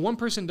 Even if one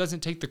person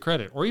doesn't take the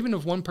credit, or even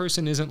if one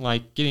person isn't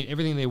like getting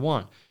everything they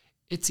want,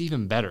 it's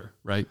even better.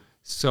 Right.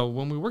 So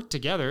when we work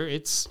together,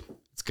 it's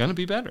going to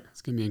be better.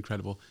 It's going to be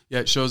incredible. Yeah,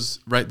 it shows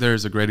right there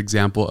is a great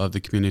example of the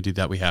community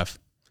that we have,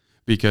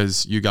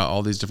 because you got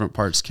all these different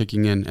parts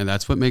kicking in, and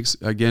that's what makes,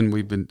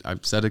 again,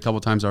 I've said it a couple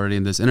times already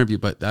in this interview,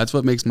 but that's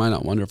what makes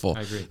Minot wonderful.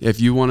 I agree.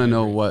 If you want to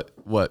know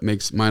what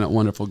makes Minot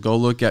wonderful, go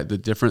look at the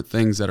different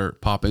things that are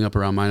popping up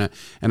around Minot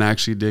and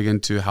actually dig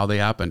into how they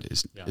happened.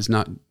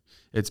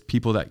 It's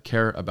people that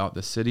care about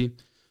the city,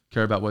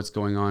 care about what's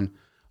going on.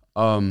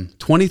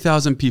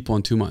 20,000 people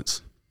in 2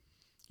 months.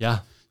 Yeah.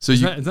 So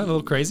isn't that a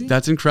little crazy?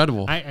 That's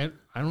incredible. I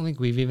don't think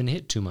we've even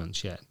hit 2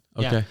 months yet.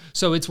 Okay. Yeah.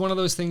 So it's one of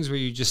those things where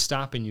you just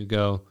stop and you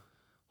go,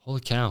 holy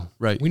cow.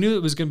 Right. We knew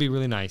it was going to be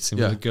really nice and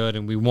really good,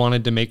 and we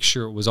wanted to make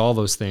sure it was all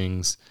those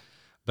things,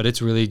 but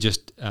it's really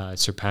just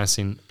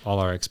surpassing all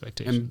our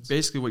expectations. And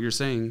basically what you're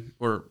saying,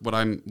 or what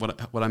I'm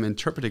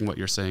interpreting what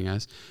you're saying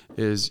as,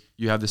 is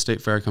you have the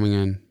state fair coming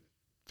in,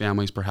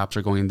 families perhaps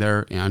are going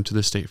there and to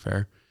the state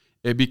fair.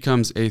 It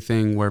becomes a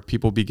thing where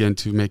people begin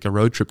to make a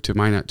road trip to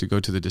Minot to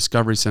go to the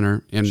Discovery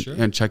Center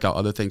and check out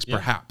other things,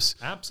 perhaps.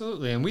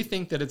 Absolutely. And we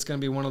think that it's going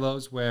to be one of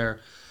those where,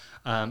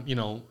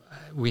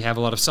 we have a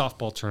lot of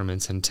softball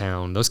tournaments in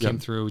town. Those came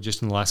through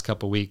just in the last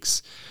couple of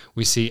weeks.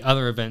 We see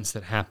other events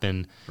that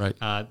happen. Right.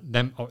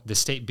 The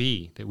State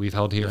B that we've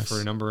held here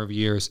for a number of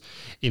years.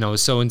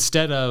 So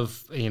instead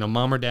of,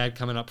 mom or dad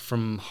coming up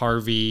from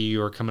Harvey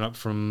or coming up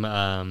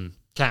from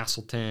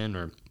Castleton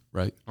or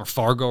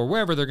Fargo or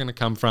wherever they're going to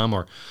come from,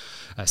 or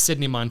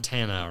Sydney,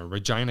 Montana, or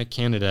Regina,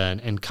 Canada,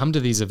 and come to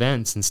these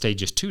events and stay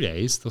just 2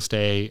 days, they'll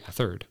stay a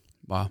third.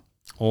 Wow.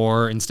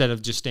 Or instead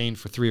of just staying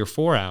for 3 or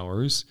 4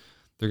 hours,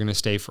 they're going to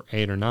stay for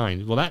 8 or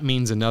 9. Well, that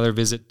means another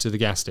visit to the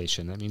gas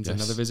station. That means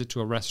another visit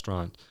to a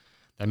restaurant.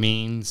 That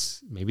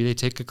means maybe they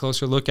take a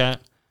closer look at,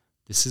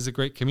 this is a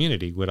great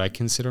community. Would I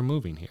consider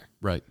moving here?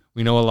 Right.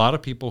 We know a lot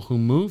of people who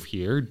move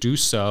here do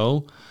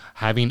so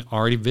having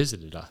already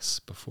visited us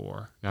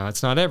before. Now,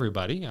 it's not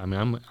everybody. I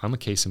mean, I'm a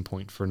case in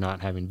point for not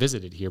having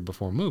visited here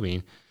before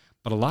moving,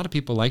 but a lot of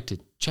people like to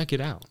check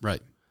it out.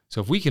 Right.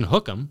 So if we can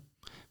hook them,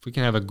 if we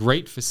can have a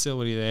great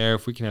facility there,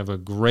 if we can have a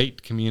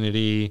great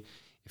community,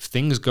 if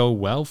things go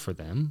well for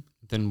them,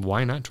 then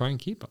why not try and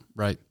keep them?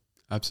 Right.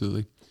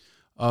 Absolutely.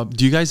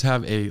 Do you guys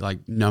have a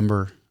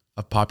number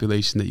of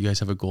population that you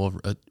guys have a goal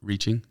of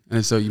reaching?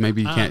 And so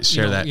maybe you can't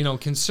share that.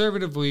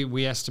 Conservatively,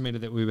 we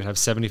estimated that we would have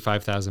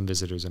 75,000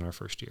 visitors in our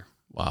first year.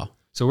 Wow.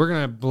 So we're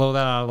going to blow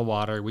that out of the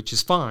water, which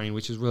is fine,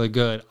 which is really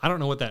good. I don't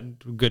know what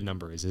that good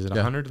number is. Is it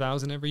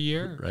 100,000 every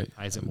year? Right.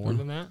 Is it more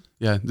than that?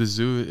 Yeah, the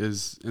zoo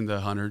is in the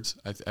hundreds,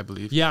 I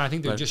believe. Yeah, I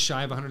think they're just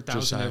shy of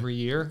 100,000 every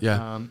year.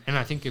 Yeah. And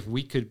I think if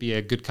we could be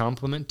a good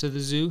complement to the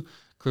zoo,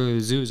 clearly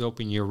the zoo is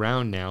open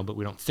year-round now, but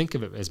we don't think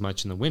of it as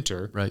much in the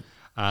winter. Right.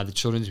 The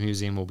Children's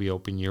Museum will be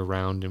open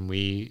year-round, and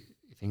we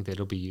think that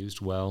it'll be used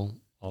well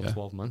all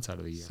 12 months out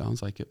of the year.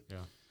 Sounds like it.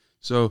 Yeah.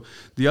 So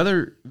the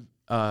other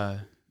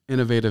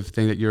innovative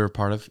thing that you're a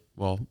part of,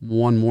 well,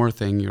 one more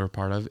thing you're a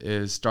part of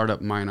is Startup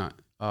Minot,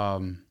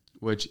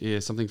 which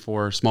is something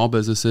for small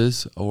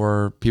businesses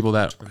or people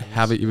that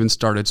haven't even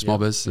started small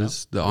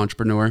businesses, the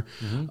entrepreneur,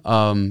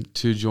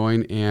 to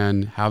join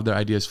and have their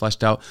ideas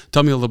fleshed out.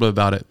 Tell me a little bit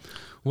about it.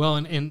 Well,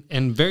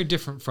 and very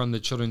different from the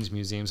Children's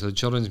Museum. So the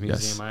Children's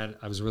Museum,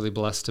 I was really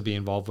blessed to be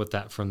involved with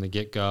that from the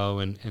get-go,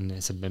 and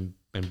have been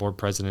board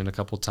president a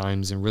couple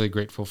times, and really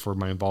grateful for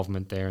my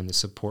involvement there and the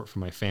support from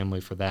my family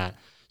for that.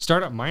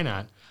 Startup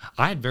Minot,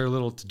 I had very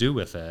little to do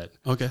with it.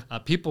 Okay.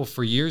 People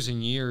for years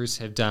and years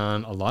have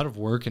done a lot of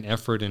work and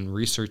effort in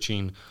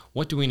researching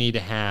what do we need to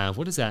have,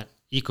 what is that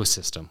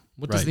ecosystem,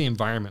 what does the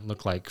environment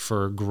look like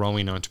for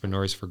growing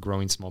entrepreneurs, for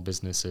growing small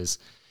businesses,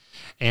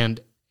 and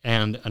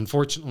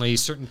unfortunately,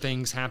 certain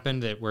things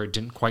happened where it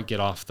didn't quite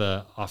get off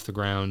the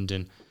ground,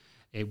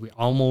 We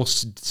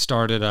almost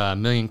started a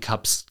Million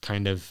Cups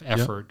kind of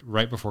effort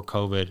right before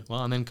COVID.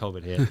 Well, and then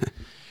COVID hit.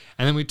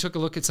 And then we took a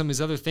look at some of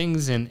these other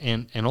things,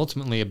 and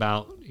ultimately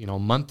about a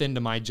month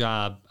into my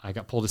job, I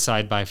got pulled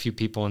aside by a few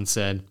people and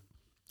said,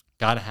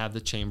 got to have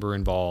the chamber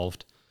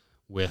involved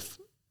with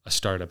a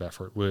startup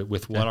effort,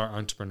 with what our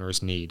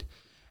entrepreneurs need.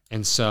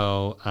 And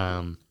so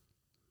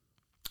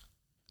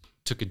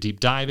took a deep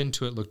dive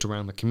into it, looked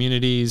around the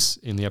communities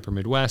in the upper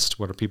Midwest.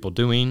 What are people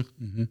doing?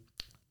 Mm-hmm.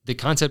 The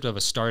concept of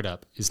a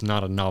startup is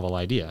not a novel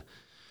idea.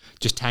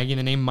 Just tagging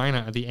the name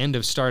Minot at the end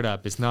of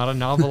startup is not a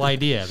novel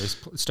idea. There's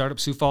Startup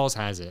Sioux Falls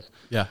has it.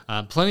 Yeah.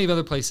 Plenty of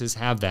other places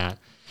have that.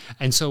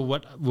 And so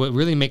what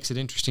really makes it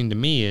interesting to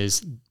me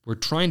is we're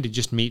trying to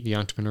just meet the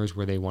entrepreneurs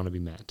where they want to be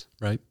met.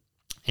 Right.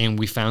 And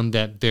we found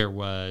that there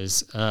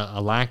was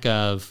a lack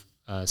of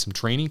some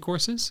training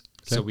courses.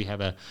 Okay. So we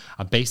have a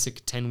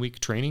basic 10-week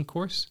training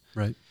course.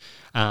 Right.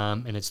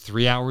 And it's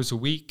 3 hours a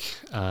week.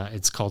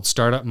 It's called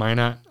Startup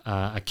Minot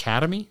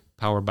Academy,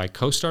 powered by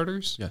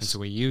Co-Starters. Yes. And so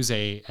we use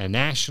a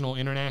national,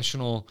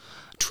 international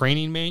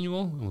training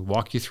manual, and we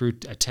walk you through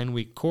a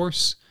 10-week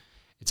course.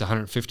 It's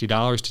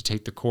 $150 to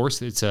take the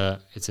course. It's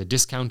a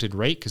discounted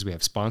rate because we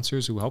have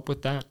sponsors who help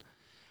with that.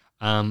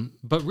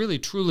 But really,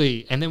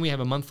 truly, and then we have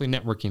a monthly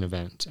networking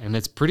event, and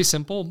it's pretty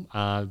simple.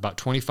 About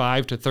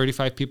 25 to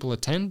 35 people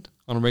attend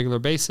on a regular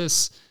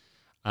basis.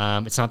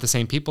 It's not the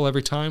same people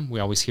every time. We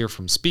always hear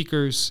from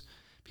speakers,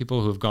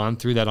 people who have gone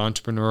through that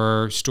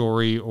entrepreneur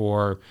story,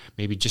 or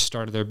maybe just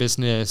started their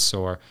business,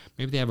 or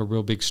maybe they have a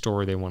real big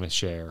story they want to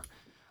share.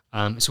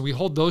 So we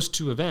hold those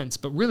two events,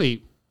 but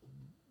really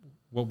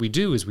what we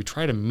do is we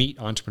try to meet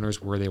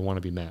entrepreneurs where they want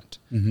to be met.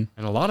 Mm-hmm.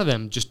 And a lot of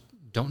them just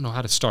don't know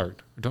how to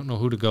start or don't know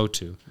who to go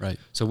to. Right.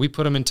 So we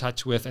put them in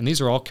touch with, and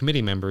these are all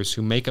committee members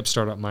who make up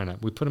Startup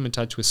Minot. We put them in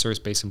touch with Service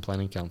Basin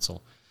Planning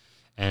Council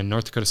and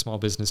North Dakota Small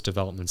Business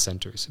Development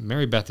Centers.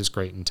 Mary Beth is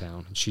great in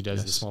town, and she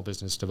does the Small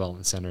Business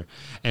Development Center.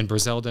 And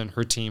Brazelda and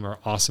her team are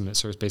awesome at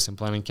Service Basin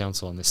Planning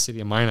Council, and the city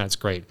of Minot's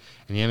great.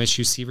 And the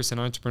MSU Severson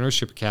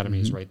Entrepreneurship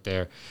Academy is right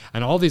there.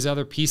 And all these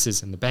other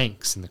pieces, and the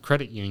banks, and the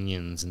credit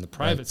unions, and the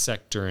private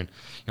sector, and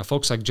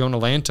folks like Jonah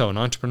Lanto, an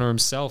entrepreneur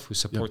himself who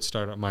supports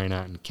Startup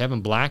Minot, and Kevin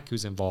Black,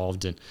 who's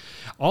involved, and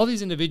all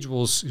these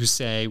individuals who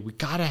say, we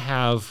got to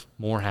have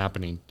more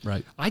happening.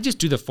 Right. I just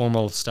do the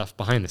formal stuff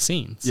behind the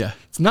scenes. Yeah.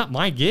 It's not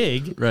my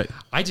gig. Right.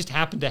 I just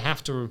happen to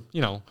have to,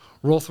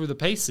 roll through the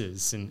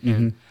paces,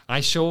 and I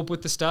show up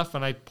with the stuff,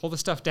 and I pull the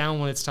stuff down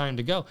when it's time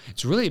to go.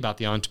 It's really about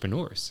the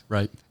entrepreneurs.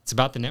 Right. It's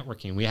about the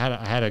networking.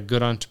 I had a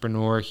good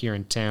entrepreneur here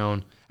in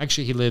town.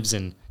 Actually, he lives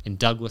in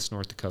Douglas,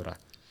 North Dakota.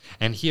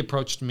 And he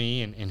approached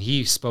me, and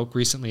he spoke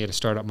recently at a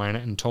Startup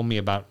Minot and told me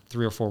about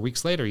 3 or 4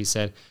 weeks later, he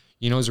said,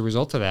 as a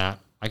result of that,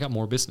 I got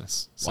more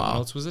business. Someone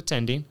else was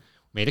attending,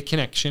 made a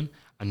connection,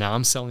 and now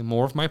I'm selling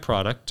more of my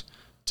product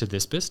to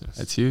this business.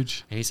 That's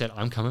huge. And he said,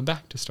 I'm coming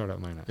back to Startup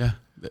Minot. Yeah.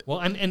 Well,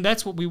 and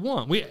that's what we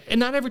want. And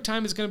not every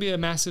time is going to be a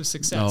massive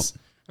success.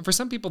 No. And for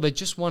some people, they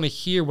just want to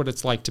hear what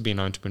it's like to be an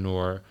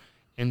entrepreneur.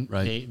 And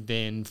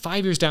then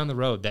 5 years down the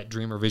road, that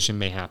dream or vision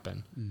may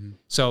happen. Mm-hmm.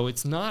 So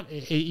it's not,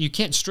 you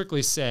can't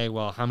strictly say,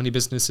 well, how many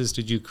businesses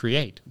did you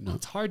create? No.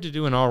 It's hard to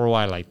do an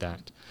ROI like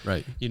that.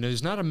 Right.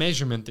 There's not a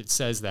measurement that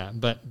says that,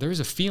 but there's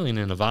a feeling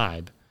and a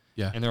vibe.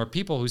 Yeah. And there are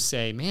people who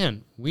say,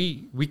 man,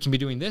 we can be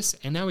doing this,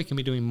 and now we can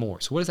be doing more.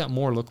 So what does that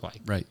more look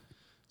like? Right.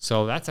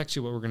 So that's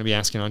actually what we're going to be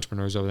asking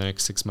entrepreneurs over the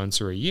next 6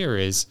 months or a year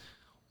is,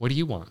 what do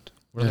you want?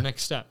 What are the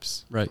next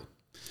steps? Right.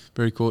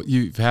 Very cool.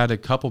 You've had a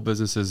couple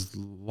businesses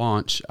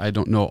launch. I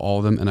don't know all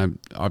of them. And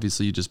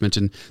obviously you just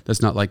mentioned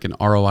that's not like an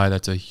ROI.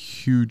 That's a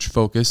huge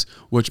focus,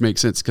 which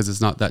makes sense because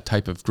it's not that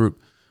type of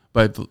group.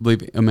 But I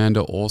believe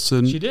Amanda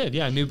Olson. She did,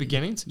 New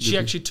Beginnings. She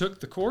actually took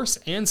the course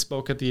and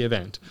spoke at the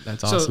event.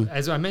 That's awesome. So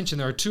as I mentioned,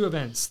 there are 2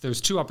 events.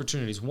 There's 2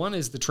 opportunities. One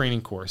is the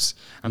training course.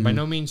 And by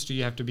no means do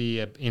you have to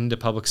be into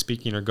public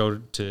speaking or go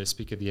to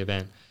speak at the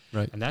event.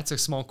 Right. And that's a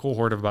small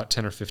cohort of about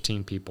 10 or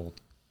 15 people.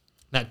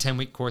 That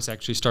 10-week course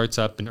actually starts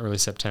up in early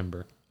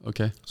September.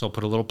 Okay. So I'll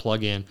put a little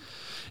plug in.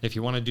 If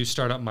you want to do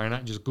Startup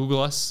Minot, just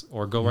Google us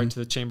or go right to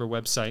the Chamber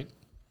website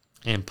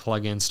and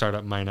plug in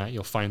Startup Minot.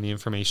 You'll find the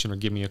information or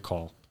give me a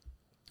call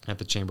at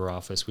the Chamber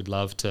office. We'd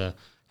love to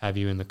have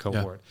you in the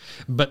cohort.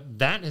 Yeah. But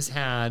that has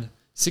had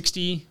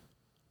 60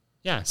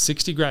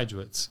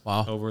 graduates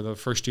over the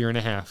first year and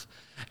a half.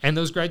 And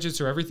those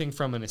graduates are everything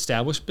from an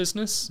established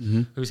business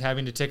who's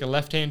having to take a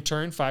left-hand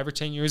turn 5 or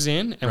 10 years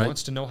in and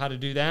wants to know how to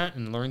do that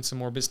and learn some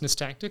more business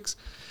tactics.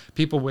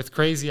 People with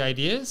crazy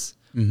ideas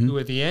who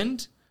at the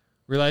end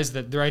realize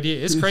that their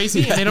idea is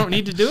crazy and they don't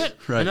need to do it.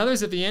 Right. And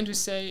others at the end who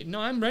say,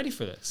 no, I'm ready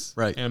for this.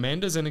 Right. And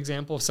Amanda's an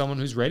example of someone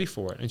who's ready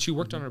for it. And she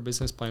worked on her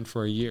business plan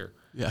for a year.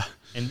 Yeah.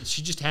 And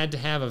she just had to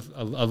have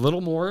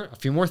a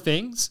few more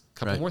things, a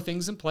couple more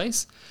things in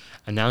place.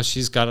 And now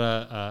she's got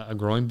a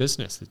growing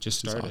business that just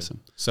started. That's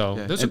awesome. So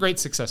those are great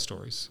success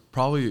stories.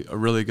 Probably a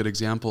really good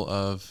example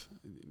of,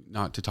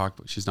 not to talk,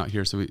 she's not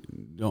here, so we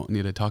don't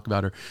need to talk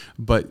about her.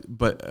 But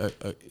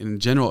in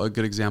general, a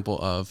good example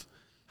of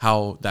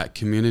how that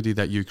community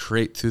that you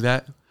create through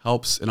that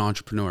helps an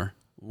entrepreneur.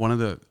 One of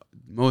the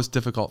most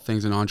difficult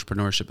things in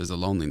entrepreneurship is the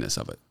loneliness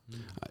of it.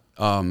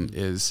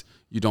 Is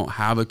you don't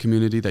have a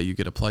community that you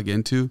get to plug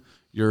into.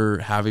 You're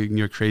having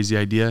your crazy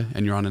idea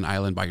and you're on an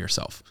island by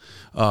yourself.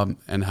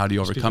 And how do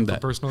you overcome that?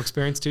 Personal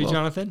experience too,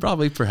 Jonathan?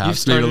 Probably, perhaps, You've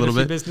started maybe a little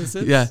bit.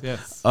 Businesses? Yeah.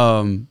 Yes.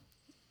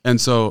 And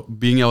so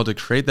being able to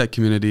create that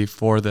community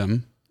for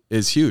them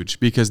is huge,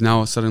 because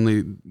now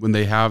suddenly when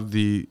they have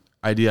the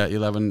idea at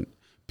 11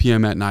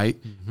 p.m. at night,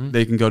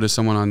 they can go to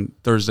someone on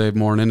Thursday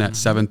morning at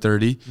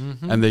 7:30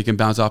 and they can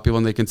bounce off people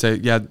and they can say,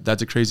 yeah,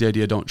 that's a crazy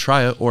idea, don't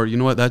try it. Or, you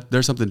know what,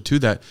 there's something to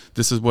that.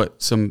 This is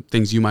what some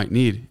things you might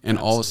need. And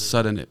all of a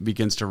sudden it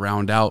begins to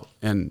round out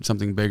and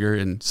something bigger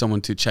and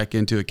someone to check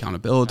into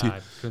accountability.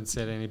 I couldn't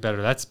say it any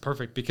better. That's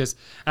perfect, because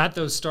at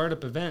those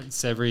startup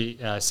events every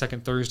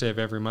second Thursday of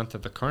every month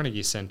at the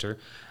Carnegie Center,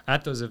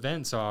 at those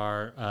events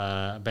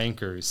are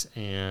bankers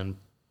and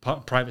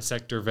private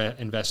sector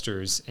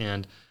investors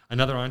and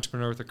another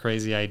entrepreneur with a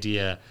crazy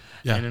idea,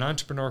 and an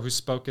entrepreneur who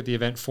spoke at the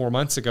event 4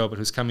 months ago, but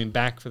who's coming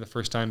back for the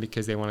first time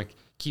because they want to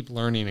keep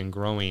learning and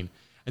growing.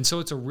 And so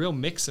it's a real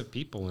mix of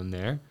people in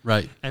there.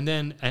 Right. And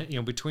then,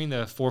 between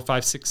the 4,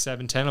 5, 6,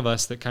 7, 10 of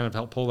us that kind of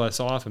help pull us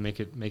off and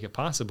make it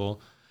possible,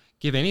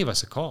 give any of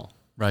us a call.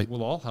 Right.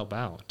 We'll all help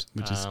out.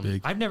 Which is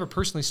big. I've never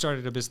personally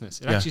started a business.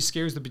 It actually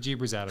scares the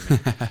bejeebers out of me.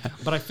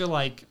 But I feel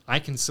like I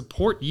can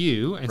support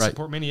you and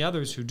support many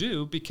others who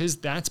do, because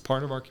that's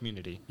part of our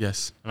community.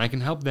 Yes. And I can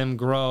help them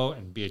grow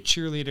and be a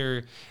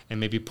cheerleader and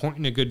maybe point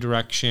in a good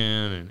direction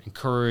and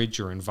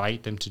encourage or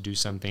invite them to do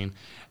something.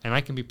 And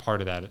I can be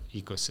part of that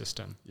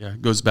ecosystem. Yeah.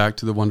 It goes back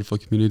to the wonderful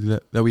community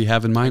that we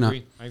have in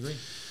Minot. I agree.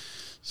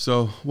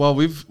 So, well,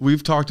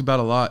 we've talked about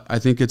a lot. I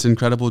think it's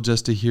incredible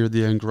just to hear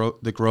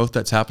the growth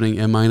that's happening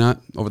in Minot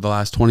over the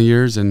last 20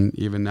 years and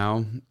even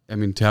now. I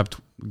mean, to have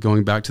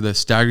going back to the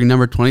staggering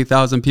number,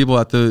 20,000 people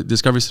at the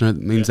Discovery Center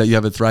means that you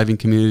have a thriving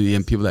community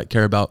and people that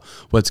care about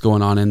what's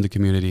going on in the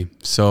community.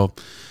 So,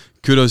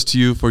 kudos to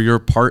you for your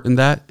part in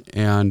that.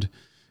 And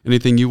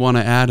anything you want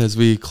to add as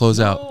we close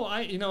out?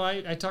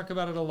 I talk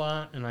about it a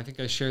lot, and I think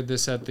I shared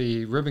this at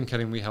the ribbon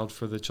cutting we held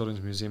for the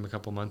Children's Museum a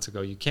couple months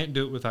ago. You can't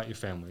do it without your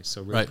family.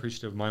 So really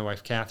appreciative of my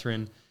wife,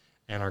 Catherine,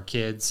 and our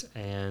kids.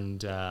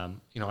 And, I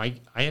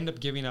end up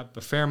giving up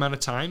a fair amount of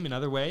time in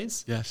other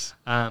ways. Yes.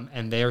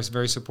 And they are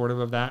very supportive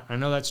of that. I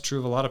know that's true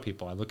of a lot of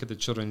people. I look at the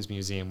Children's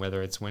Museum,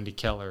 whether it's Wendy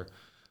Keller,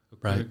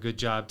 who did a good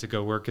job to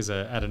go work at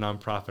a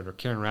nonprofit, or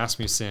Karen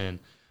Rasmussen,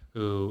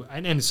 who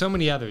and so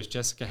many others,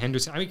 Jessica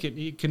Henderson. I mean,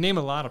 you could name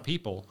a lot of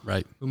people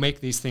who make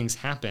these things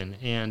happen.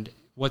 And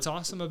what's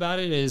awesome about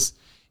it is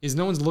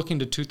no one's looking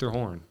to toot their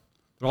horn.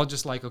 They're all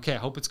just like, okay, I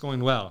hope it's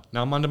going well.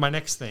 Now I'm on to my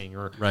next thing,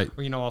 or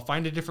I'll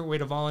find a different way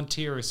to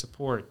volunteer or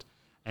support.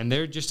 And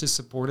they're just as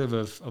supportive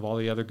of all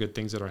the other good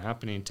things that are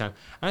happening in town.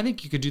 And I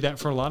think you could do that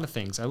for a lot of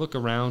things. I look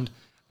around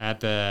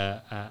at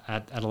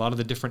a lot of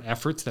the different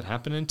efforts that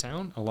happen in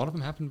town. A lot of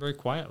them happen very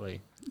quietly.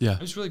 Yeah, I'm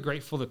just really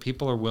grateful that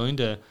people are willing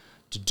to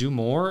do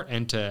more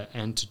and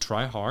to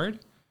try hard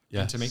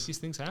and to make these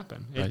things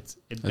happen. It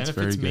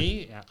benefits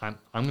me. I'm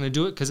going to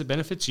do it because it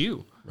benefits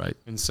you. Right.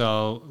 And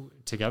so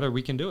together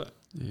we can do it.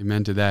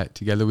 Amen to that.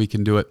 Together we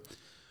can do it.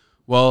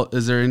 Well,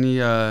 is there any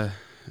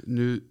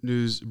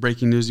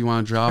breaking news you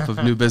want to drop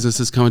of new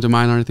businesses coming to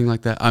mind or anything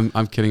like that?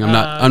 I'm kidding.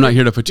 I'm not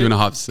here to put you in a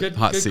hot seat.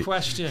 Good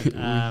question.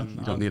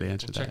 You don't need to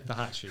answer that. Check the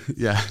hot sheet.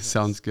 Yeah,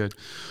 sounds good.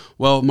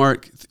 Well,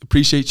 Mark,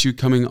 appreciate you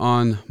coming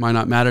on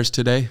Minot Matters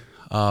today.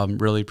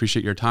 Really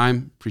appreciate your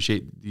time.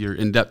 Appreciate your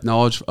in-depth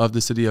knowledge of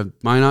the city of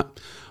Minot.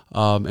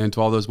 And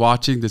to all those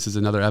watching, this is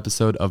another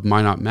episode of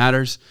Minot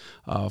Matters.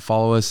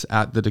 Follow us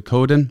at the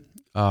Dakotan.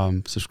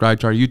 Subscribe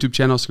to our YouTube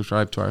channel.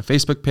 Subscribe to our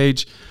Facebook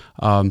page.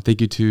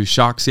 Thank you to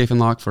Shock Safe and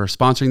Lock for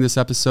sponsoring this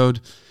episode.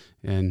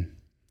 And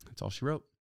that's all she wrote.